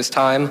ahead of his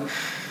time.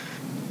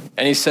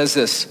 And he says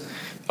this,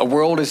 "A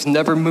world is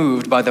never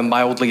moved by the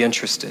mildly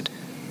interested."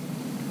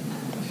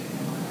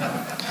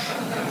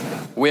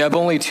 We have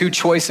only two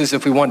choices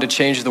if we want to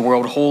change the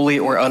world: holy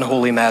or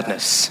unholy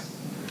madness.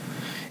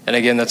 And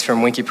again, that's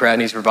from Winkie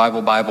Pratney's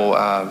Revival Bible,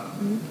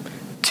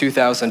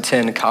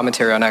 2010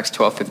 commentary on Acts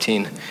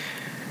 12:15.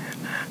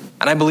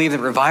 And I believe that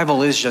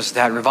revival is just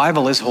that.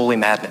 Revival is holy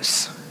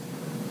madness.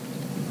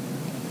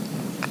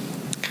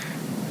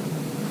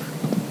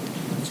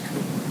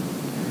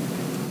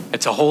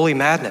 It's a holy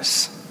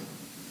madness.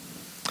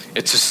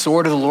 It's a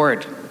sword of the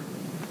Lord.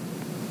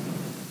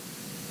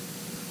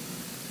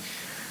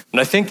 And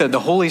I think that the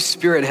Holy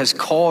Spirit has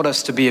called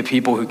us to be a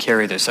people who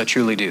carry this. I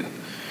truly do.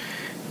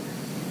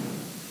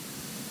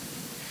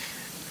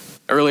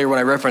 Earlier when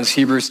I referenced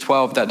Hebrews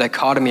 12, that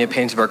dichotomy it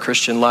paints of our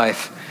Christian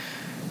life,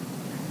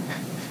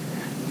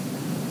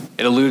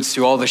 it alludes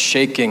to all the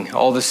shaking,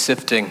 all the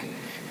sifting.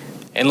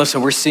 And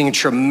listen, we're seeing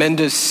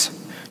tremendous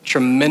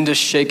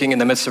shaking in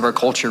the midst of our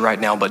culture right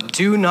now, but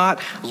do not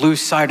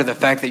lose sight of the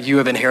fact that you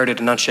have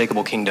inherited an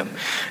unshakable kingdom.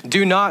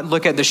 Do not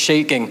look at the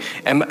shaking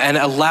and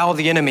allow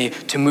the enemy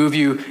to move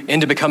you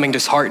into becoming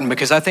disheartened,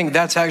 because I think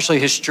that's actually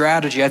his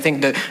strategy. I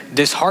think that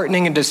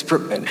disheartening and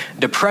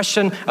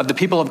depression of the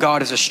people of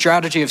God is a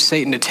strategy of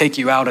Satan to take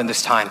you out in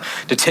this time,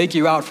 to take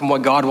you out from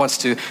what God wants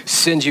to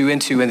send you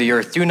into in the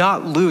earth. Do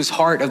not lose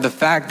heart of the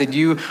fact that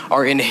you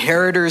are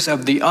inheritors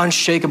of the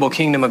unshakable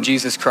kingdom of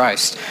Jesus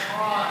Christ.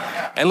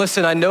 And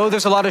listen, I know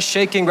there's a lot of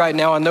shaking right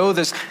now. I know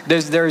there's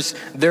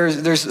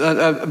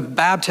a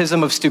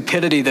baptism of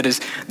stupidity that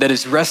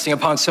is resting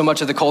upon so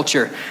much of the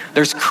culture.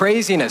 There's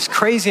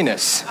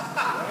craziness.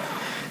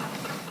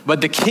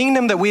 But the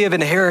kingdom that we have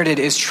inherited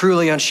is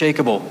truly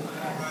unshakable.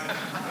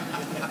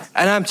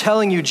 And I'm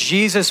telling you,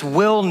 Jesus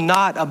will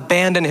not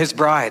abandon his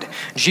bride.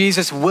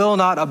 Jesus will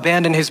not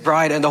abandon his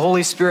bride, and the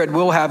Holy Spirit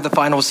will have the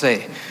final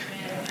say.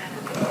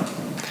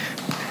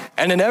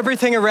 And in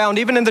everything around,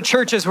 even in the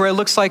churches where it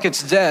looks like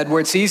it's dead,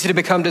 where it's easy to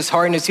become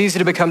disheartened, it's easy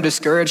to become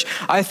discouraged,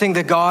 I think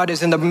that God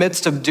is in the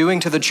midst of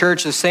doing to the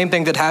church the same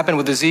thing that happened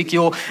with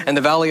Ezekiel and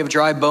the Valley of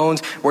Dry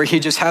Bones, where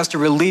he just has to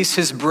release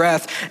his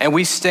breath, and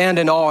we stand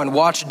in awe and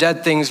watch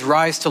dead things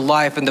rise to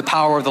life in the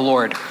power of the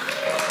Lord.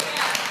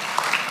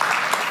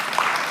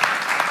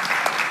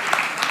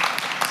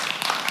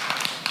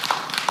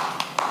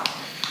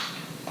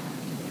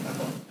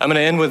 I'm going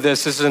to end with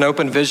this. This is an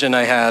open vision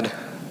I had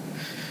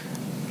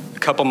a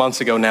couple months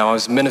ago now. I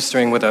was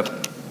ministering with a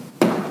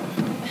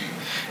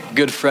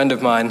good friend of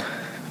mine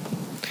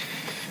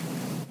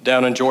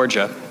down in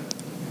Georgia.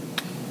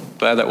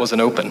 Glad that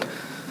wasn't open.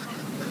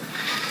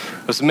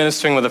 I was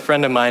ministering with a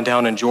friend of mine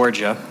down in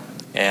Georgia,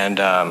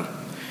 and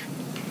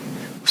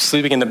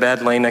sleeping in the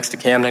bed, laying next to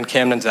Camden.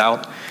 Camden's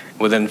out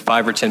within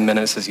 5 or 10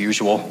 minutes as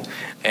usual.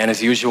 And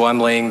as usual, I'm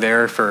laying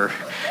there for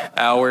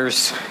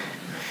hours,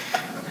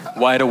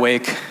 wide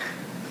awake.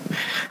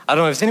 I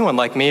don't know if it's anyone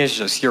like me, it's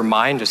just your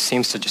mind just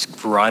seems to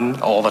just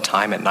run all the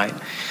time at night.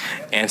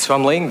 And so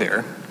I'm laying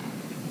there.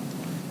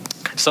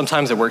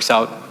 Sometimes it works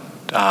out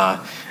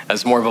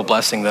as more of a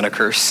blessing than a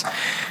curse.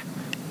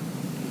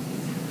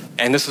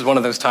 And this is one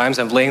of those times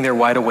I'm laying there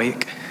wide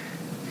awake.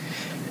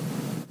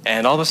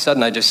 And all of a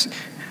sudden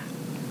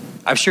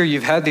I'm sure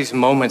you've had these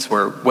moments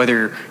where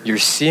whether you're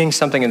seeing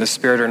something in the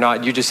spirit or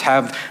not, you just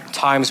have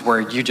times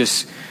where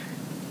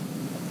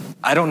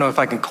I don't know if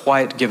I can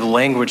quite give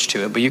language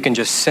to it, but you can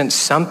just sense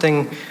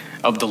something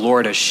of the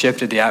Lord has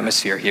shifted the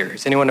atmosphere here.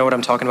 Does anyone know what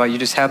I'm talking about? You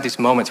just have these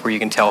moments where you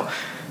can tell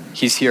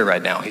he's here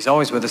right now. He's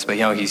always with us, but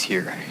he's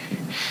here.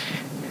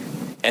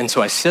 And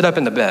so I sit up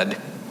in the bed.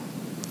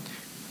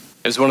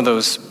 It was one of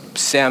those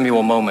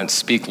Samuel moments,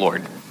 speak,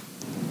 Lord.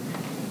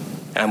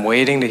 And I'm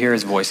waiting to hear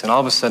his voice. And all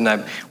of a sudden,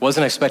 I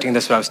wasn't expecting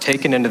this, but I was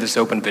taken into this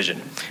open vision.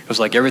 It was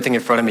like everything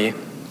in front of me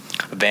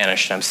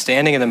vanished. I'm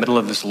standing in the middle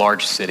of this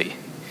large city.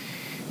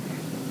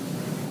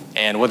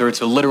 And whether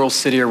it's a literal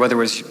city or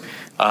whether it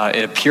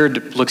appeared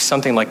to look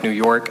something like New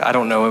York, I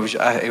don't know.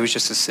 It was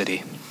just a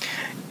city.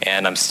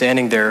 And I'm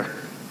standing there,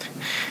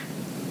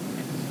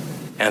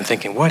 and I'm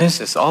thinking, what is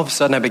this? All of a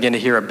sudden, I begin to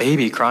hear a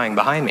baby crying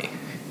behind me.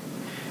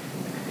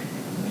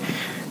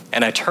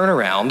 And I turn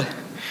around,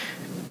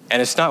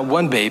 and it's not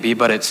one baby,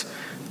 but it's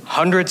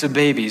hundreds of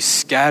babies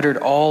scattered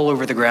all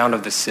over the ground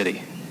of the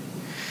city.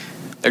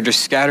 They're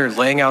just scattered,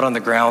 laying out on the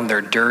ground.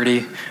 They're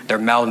dirty, they're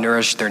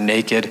malnourished, they're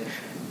naked.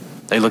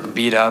 They look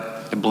beat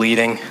up, they're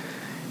bleeding.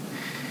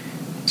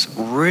 It's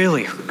a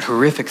really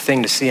horrific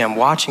thing to see. I'm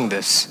watching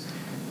this.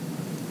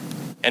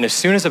 And as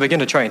soon as I begin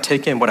to try and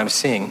take in what I'm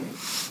seeing,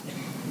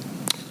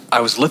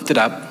 I was lifted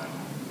up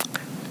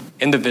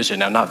in the vision.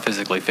 Now, not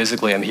physically.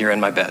 Physically, I'm here in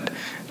my bed.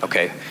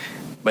 Okay.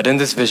 But in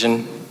this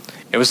vision,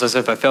 it was as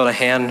if I felt a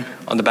hand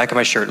on the back of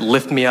my shirt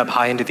lift me up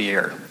high into the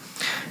air.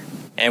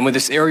 And with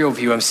this aerial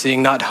view, I'm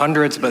seeing not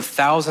hundreds, but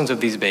thousands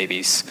of these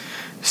babies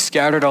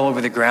scattered all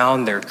over the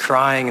ground. They're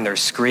crying and they're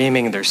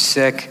screaming and they're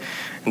sick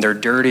and they're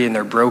dirty and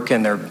they're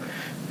broken.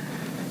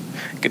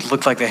 It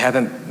looked like they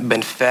haven't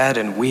been fed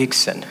in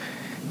weeks, and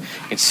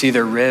you can see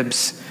their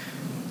ribs.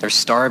 They're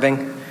starving.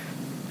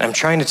 And I'm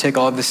trying to take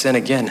all of this in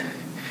again.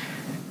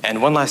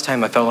 And one last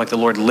time I felt like the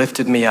Lord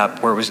lifted me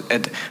up where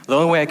the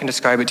only way I can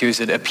describe it to you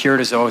is it appeared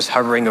as though I was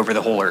hovering over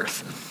the whole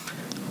earth.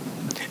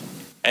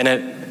 And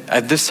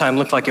at this time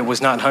looked like it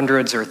was not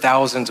hundreds or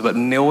thousands, but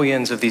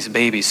millions of these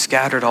babies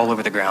scattered all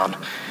over the ground.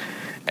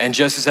 And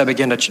just as I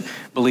began to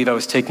believe I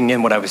was taking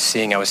in what I was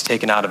seeing, I was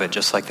taken out of it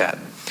just like that.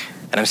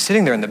 And I'm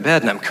sitting there in the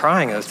bed and I'm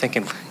crying. I was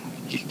thinking,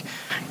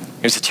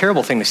 it was a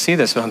terrible thing to see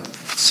this, but I'm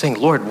saying,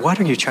 Lord, what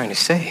are you trying to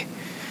say?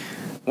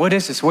 What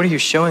is this? What are you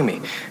showing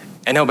me?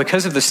 And now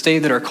because of the state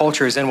that our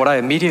culture is in, what I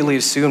immediately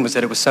assumed was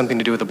that it was something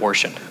to do with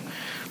abortion.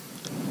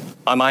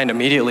 My mind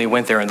immediately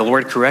went there, and the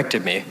Lord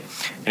corrected me.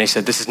 And he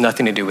said, this has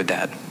nothing to do with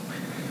that.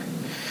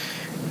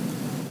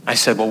 I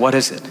said, well, what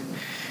is it?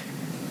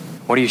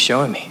 What are you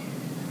showing me?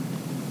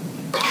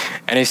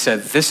 And he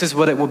said, this is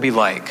what it will be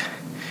like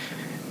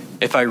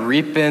if I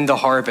reap in the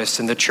harvest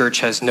and the church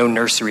has no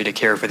nursery to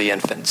care for the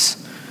infants.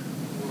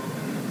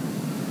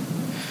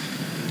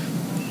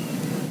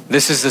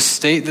 This is the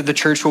state that the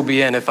church will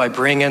be in if I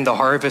bring in the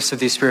harvest of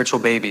these spiritual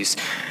babies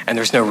and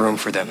there's no room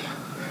for them.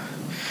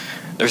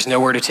 There's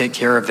nowhere to take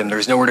care of them.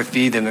 There's nowhere to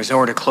feed them. There's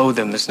nowhere to clothe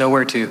them. There's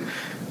nowhere to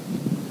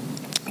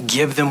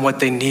give them what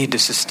they need to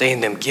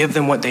sustain them. Give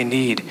them what they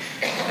need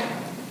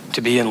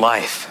to be in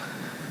life.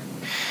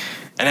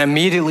 And I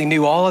immediately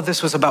knew all of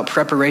this was about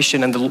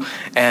preparation.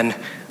 And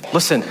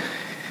listen,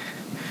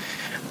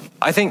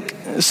 I think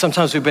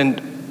sometimes we've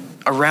been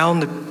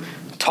around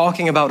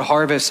talking about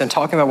harvest and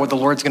talking about what the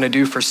Lord's going to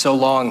do for so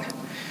long,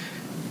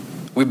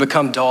 we've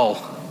become dull.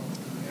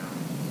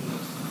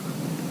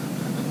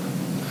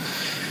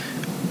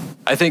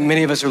 I think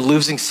many of us are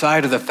losing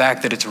sight of the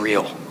fact that it's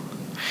real.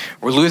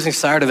 We're losing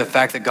sight of the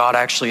fact that God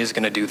actually is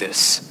going to do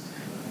this.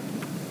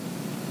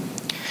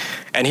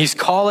 And he's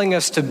calling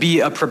us to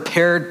be a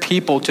prepared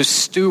people to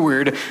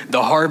steward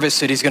the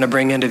harvest that he's going to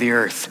bring into the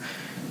earth.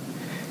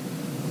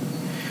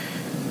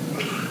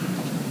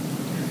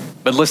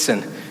 But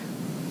listen,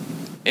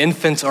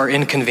 infants are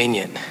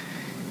inconvenient.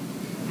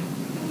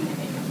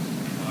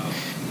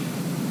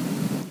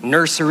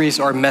 Nurseries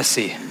are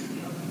messy.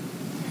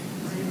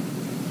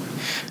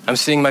 I'm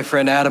seeing my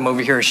friend Adam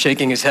over here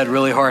shaking his head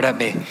really hard at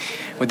me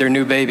with their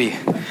new baby.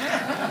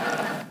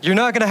 You're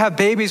not going to have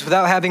babies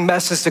without having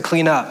messes to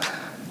clean up.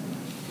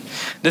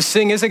 This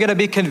thing isn't going to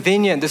be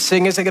convenient. This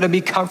thing isn't going to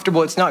be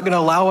comfortable. It's not going to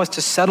allow us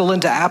to settle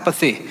into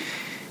apathy.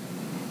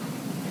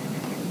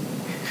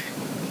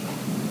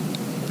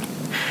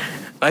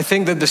 I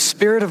think that the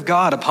Spirit of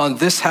God upon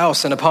this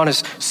house and upon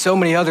so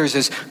many others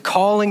is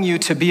calling you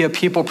to be a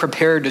people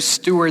prepared to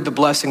steward the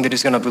blessing that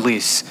he's going to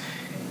release.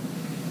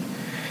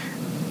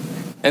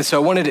 And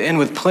so I wanted to end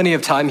with plenty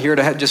of time here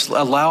to just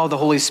allow the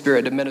Holy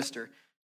Spirit to minister.